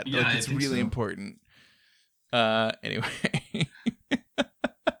need that. Yeah, like it's really important. Anyway.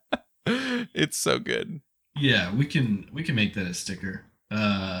 It's so good. Yeah, we can make that a sticker.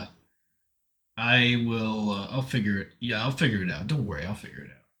 I will. I'll figure it. Yeah, I'll figure it out. Don't worry, I'll figure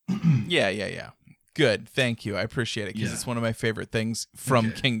it out. Yeah. Good. Thank you. I appreciate it because it's one of my favorite things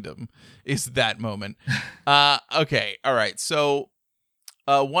from Kingdom is that moment. Okay. All right. So,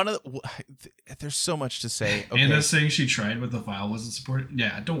 there's so much to say. Okay. Anna's saying she tried, but the file wasn't supported.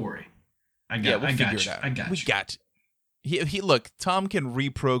 Yeah, don't worry. I got you. He look. Tom can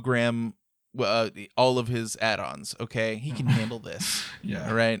reprogram all of his add-ons. Okay, he can handle this. Yeah.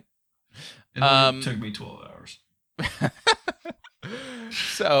 All right. It only took me 12 hours.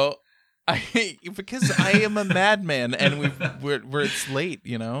 So, because I am a madman and we're it's late.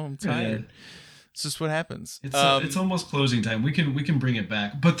 You know, I'm tired. Yeah. It's just what happens. It's almost closing time. We can bring it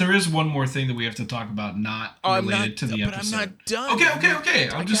back, but there is one more thing that we have to talk about, not related to the episode. But I'm not done. Okay.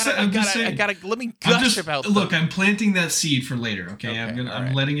 I'm just saying. I gotta let me gush about. Look, I'm planting that seed for later. Okay, okay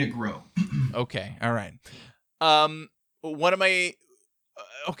I'm letting it grow. Okay, all right. One of my.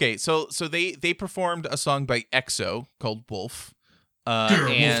 Okay, so they performed a song by EXO called Wolf. And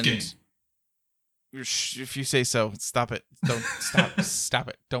Wolfgang. If you say so, stop it. Don't stop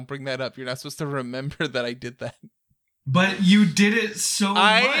it. Don't bring that up. You're not supposed to remember that I did that. But you did it so much.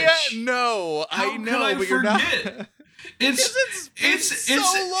 I know, but you're not. It's so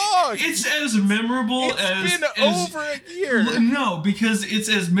long. It's as memorable as. It's been over a year. No, because it's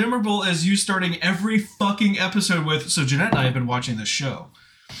as memorable as you starting every fucking episode with. So Jeanette and I have been watching this show.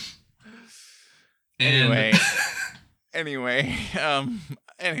 Anyway.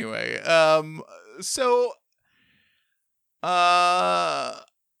 So, I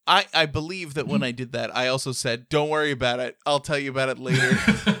believe that when I did that, I also said, "Don't worry about it. I'll tell you about it later."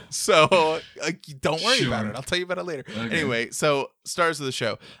 So, don't worry about it. I'll tell you about it later. Okay. Anyway, so stars of the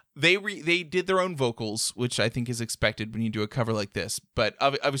show, they did their own vocals, which I think is expected when you do a cover like this. But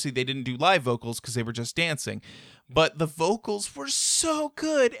obviously, they didn't do live vocals because they were just dancing. But the vocals were so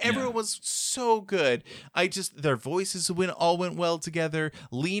good. Everyone was so good. Their voices all went well together.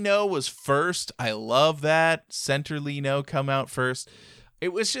 Lino was first. I love that. Center Lino come out first.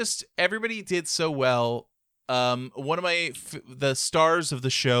 It was just, everybody did so well. One of the stars of the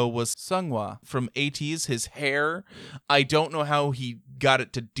show was Seonghwa from ATEEZ. His hair, I don't know how he got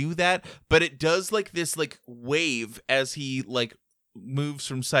it to do that, but it does like this like wave as he like moves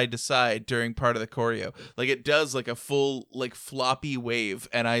from side to side during part of the choreo. Like it does like a full like floppy wave,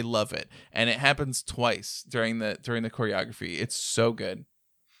 and I love it. And it happens twice during the choreography. It's so good.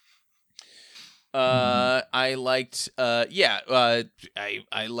 I liked I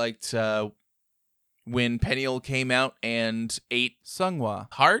liked when Peniel came out and ate Seonghwa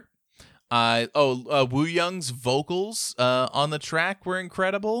heart. Woo Young's vocals on the track were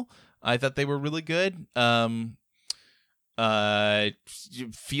incredible. I thought they were really good.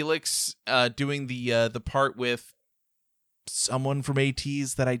 Felix doing the part with someone from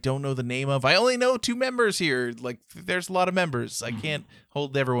ATEEZ that I don't know the name of. I only know 2 members here. Like there's a lot of members. I can't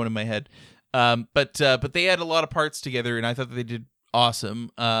hold everyone in my head. But they had a lot of parts together, and I thought that they did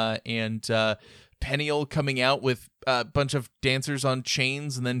awesome. And Peniel coming out with a bunch of dancers on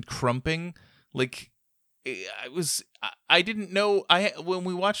chains and then crumping, like I didn't know. When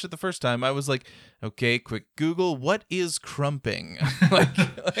we watched it the first time, I was like, okay, quick Google, what is crumping?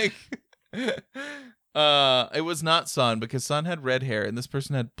 It was not Son, because Son had red hair and this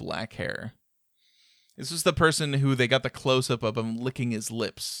person had black hair. This was the person who they got the close up of him licking his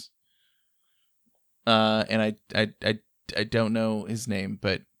lips. And I don't know his name,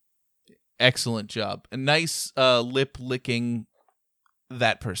 but excellent job. A nice lip licking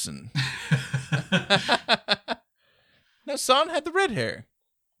that person. No, Son had the red hair.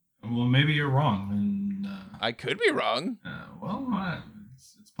 Well, maybe you're wrong, and I could be wrong.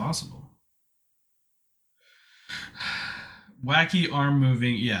 It's possible. Wacky arm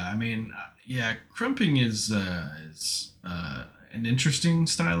moving. Yeah, I mean, crumping is an interesting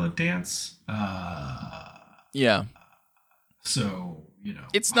style of dance. Yeah. So,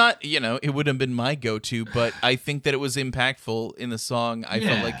 it's not, it would have been my go-to, but I think that it was impactful in the song. I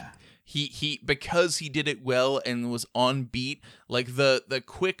felt like he because he did it well and was on beat, like the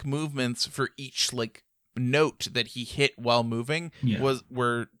quick movements for each like note that he hit while moving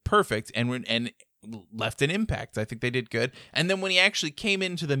were perfect, and left an impact. I think they did good. And then when he actually came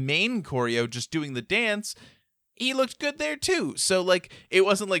into the main choreo just doing the dance, he looked good there too. So like it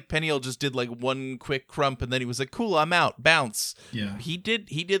wasn't like Peniel just did like one quick crump and then he was like, cool, I'm out, bounce. Yeah. He did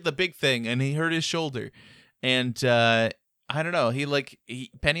the big thing and he hurt his shoulder. And I don't know.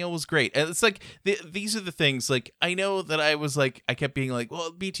 Peniel was great. And it's like these are the things. Like I know that I kept being like,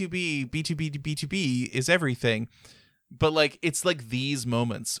 well, B2B is everything. But like it's like these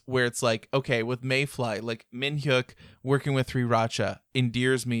moments where it's like, okay, with Mayfly, like Min-hyuk working with Sriracha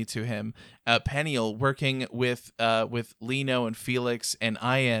endears me to him. Peniel working with Lino and Felix and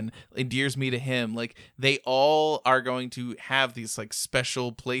Ian endears me to him. Like they all are going to have these like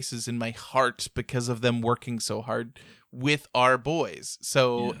special places in my heart because of them working so hard with our boys.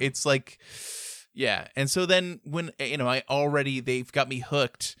 So it's like, yeah. And so then when they've got me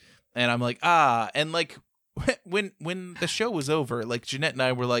hooked and I'm like, and like when the show was over, like Jeanette and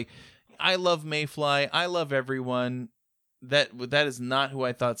I were like, I love Mayfly, I love everyone. That is not who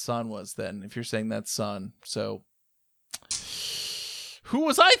I thought San was then, if you're saying that's San. So who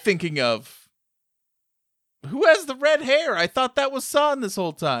was I thinking of? Who has the red hair? I thought that was San this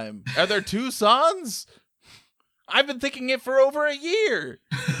whole time. Are there two Sans? I've been thinking it for over a year.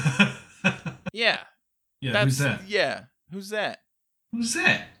 Yeah. Yeah, who's that? Yeah. Who's that? Who's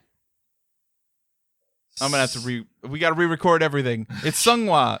that? I'm gonna have to we gotta re-record everything. It's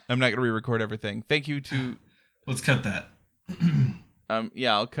Seonghwa. I'm not gonna re-record everything. Thank you to Let's cut that.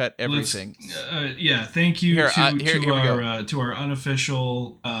 Yeah, I'll cut everything. Thank you to our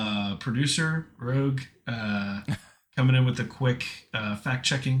unofficial producer, Rogue, coming in with a quick fact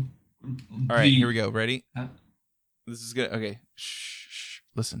checking. All right, here we go. Ready? This is good. Okay. Shh.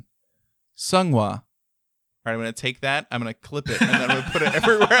 Listen. Seonghwa. All right, I'm going to take that, I'm going to clip it, and then I'm going to put it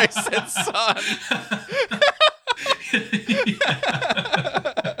everywhere I said San.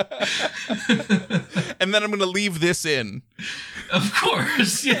 And then I'm going to leave this in. Of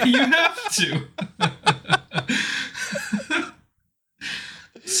course. Yeah, you have to.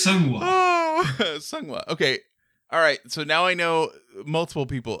 Seonghwa. Oh, Seonghwa. Okay. All right, so now I know multiple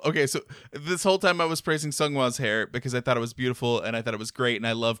people. Okay, so this whole time I was praising Seonghwa's hair because I thought it was beautiful, and I thought it was great, and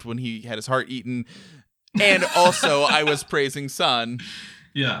I loved when he had his heart eaten. And also, I was praising San.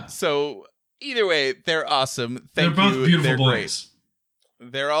 Yeah. So either way, they're awesome. Thank they're both you. Beautiful they're boys.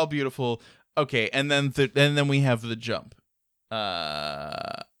 Great. They're all beautiful. Okay, and then we have the jump.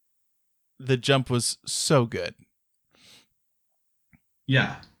 The jump was so good.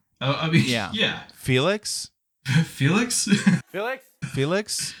 Yeah. Yeah. Felix. Felix.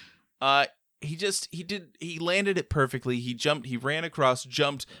 He landed it perfectly. He jumped, he ran across,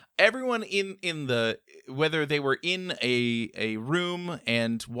 jumped. Everyone in the, whether they were in a room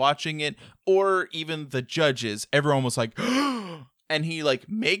and watching it or even the judges, everyone was like, and he like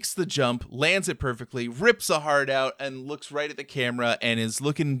makes the jump, lands it perfectly, rips a heart out and looks right at the camera and is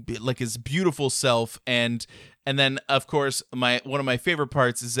looking like his beautiful self. And then, of course, one of my favorite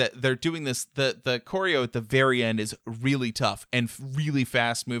parts is that they're doing this. The choreo at the very end is really tough and really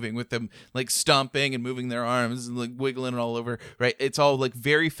fast moving with them like stomping and moving their arms and like wiggling all over. Right, it's all like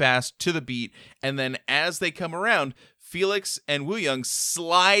very fast to the beat. And then as they come around, Felix and Wooyoung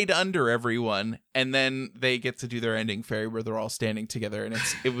slide under everyone, and then they get to do their ending fairy where they're all standing together, and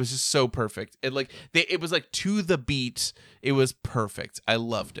it was just so perfect. It was like to the beat. It was perfect. I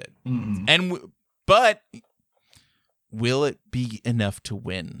loved it. Mm-hmm. But will it be enough to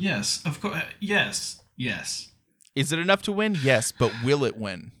win? Yes, of course. Yes. Is it enough to win? Yes, but will it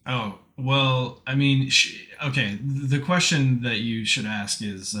win? Oh, well, I mean, okay. The question that you should ask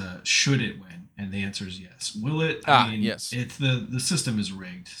is, should it win? And the answer is yes. Will it? I mean, yes. It's the system is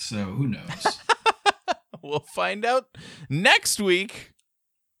rigged, so who knows? We'll find out next week.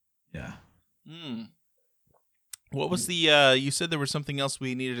 Yeah. What was the? You said there was something else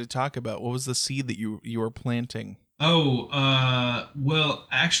we needed to talk about. What was the seed that you were planting? Oh, well,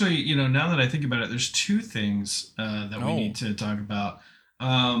 actually, now that I think about it, there's two things that we need to talk about.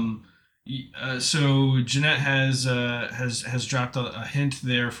 So Jeanette has dropped a hint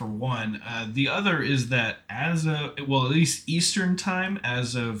there for one. The other is that at least Eastern time,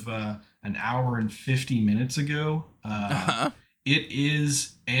 as of an hour and 50 minutes ago, it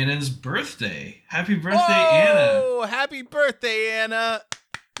is Anna's birthday. Happy birthday, Anna! Oh, happy birthday, Anna!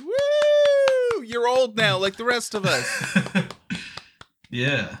 Woo! You're old now, like the rest of us.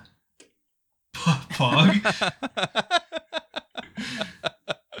 Yeah. Pog.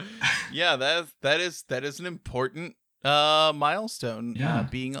 Yeah, that is an important milestone. Yeah.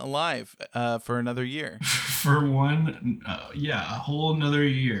 Being alive for another year. For one, a whole another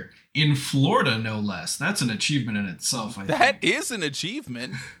year in Florida, no less. That's an achievement in itself. I think that is an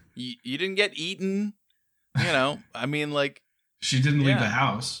achievement. You didn't get eaten. You know, I mean, like, she didn't leave the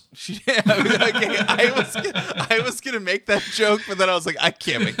house. I was gonna make that joke, but then I was like, I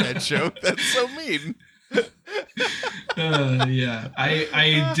can't make that joke. That's so mean. Yeah,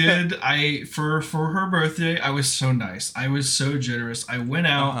 I did. For her birthday, I was so nice. I was so generous. I went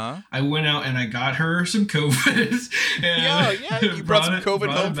out. And I got her some COVID. Yeah. You brought some COVID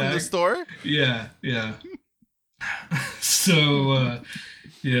home from the store. Yeah. So,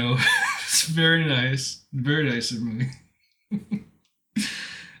 it's very nice. Very nice of me.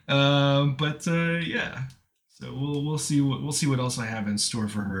 Yeah. So we'll see what else I have in store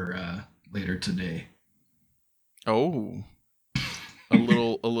for her later today. Oh, a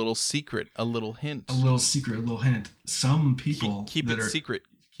little secret, a little hint. A little secret, a little hint. Some people keep it secret.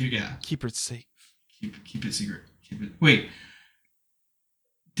 Yeah. Keep it safe. Keep it secret. Wait.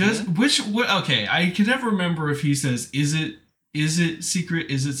 Okay, I can never remember if he says is it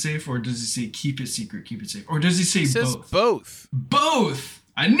secret, is it safe, or does he say keep it secret, keep it safe? Or does he say both? Both. Both.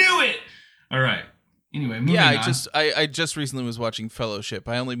 I knew it. All right. Anyway, moving on. I just recently was watching Fellowship.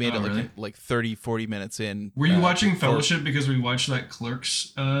 I only made it like 30, 40 minutes in. Were you watching Fellowship because we watched that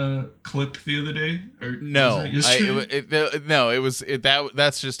Clerks clip the other day? Or no,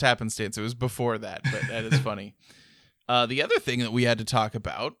 that's just happenstance. It was before that, but that is funny. The other thing that we had to talk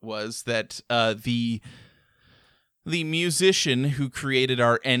about was that the musician who created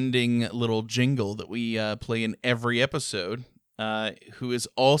our ending little jingle that we play in every episode, who is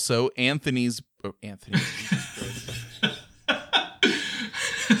also Anthony's.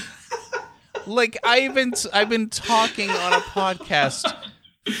 Like I've been talking on a podcast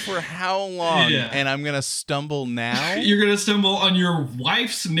for how long, and I'm gonna stumble now. You're gonna stumble on your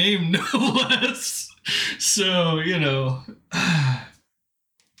wife's name, no less. So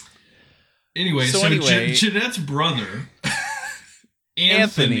Anyway, Jeanette's brother,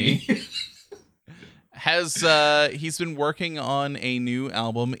 Anthony. Has he's been working on a new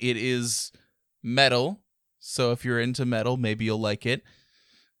album. It is metal, so if you're into metal, maybe you'll like it.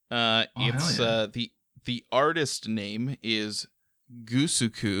 It's the artist name is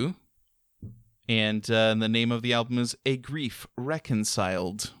Gusuku, and the name of the album is A Grief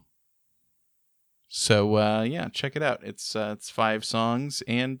Reconciled. So check it out. It's 5 songs,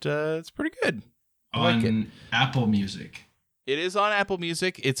 and it's pretty good. I like it. Apple Music. It is on Apple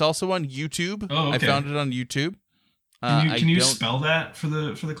Music. It's also on YouTube. Oh, okay. I found it on YouTube. Can you spell that for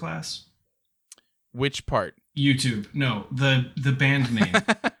the class? Which part? YouTube. No, the band name.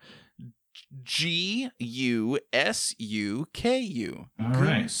 Gusuku. All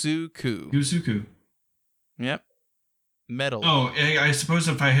right. Gusuku. Yep. Metal. Oh, I suppose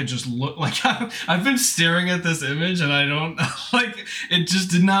if I had just looked, like, I've been staring at this image and I don't, like, it just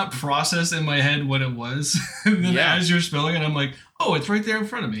did not process in my head what it was. And then as you're spelling it, I'm like, oh, it's right there in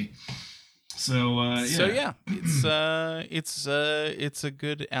front of me. So, it's a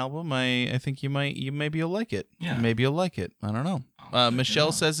good album. I think maybe you'll like it. Yeah. Maybe you'll like it. I don't know.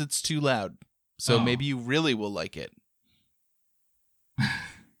 Michelle says it's too loud. So maybe you really will like it.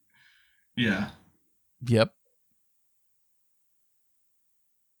 Yeah. Yep.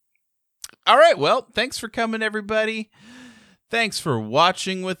 All right, well, thanks for coming, everybody. Thanks for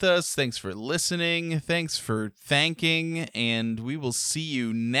watching with us. Thanks for listening. Thanks for thanking. And we will see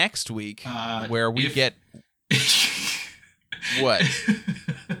you next week where we get... What?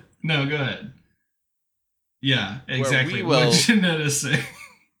 No, go ahead. Yeah, exactly. Where we will... What Jeanette is saying.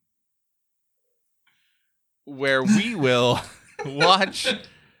 Where we will watch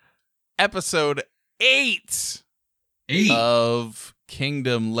episode 8 of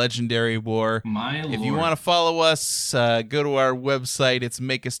Kingdom Legendary War. My Lord. If you want to follow us, go to our website. It's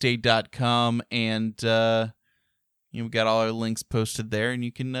makeastay.com, and we've got all our links posted there, and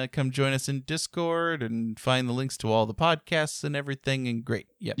you can come join us in Discord and find the links to all the podcasts and everything, and great.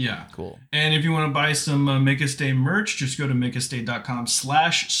 Yep. Yeah. Cool. And if you want to buy some Make Us Day merch, just go to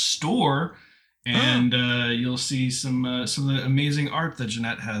makeustay.com/store, and you'll see some of the amazing art that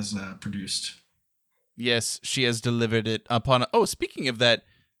Jeanette has produced. Yes, she has delivered it upon... speaking of that,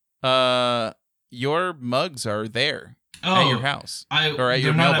 your mugs are there at your house.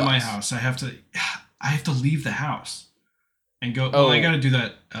 They're not at my house. I have to leave the house and go... Well, I got to do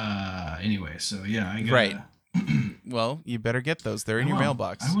that anyway, so yeah. I gotta, right. Well, you better get those. They're in your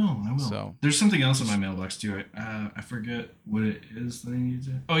mailbox. I will. So. There's something else in my mailbox, too. I forget what it is that I need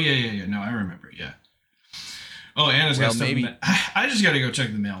to... Oh, yeah. No, I remember, yeah. Oh, Anna's got stuff. Maybe I just got to go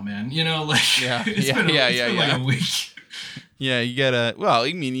check the mail, man. It's been like a week. Yeah, you gotta. Well,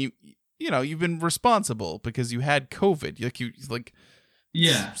 I mean, you've been responsible because you had COVID. It would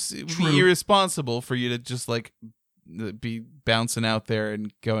be irresponsible for you to just be bouncing out there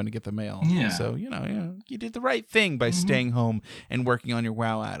and going to get the mail. Yeah. So, you did the right thing by staying home and working on your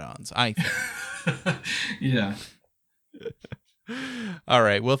WoW add-ons, I think. Yeah. All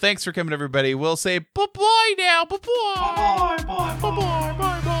right. Well, thanks for coming, everybody. We'll say bye-bye now. Bye-bye. Bye. Bye-bye. Bye.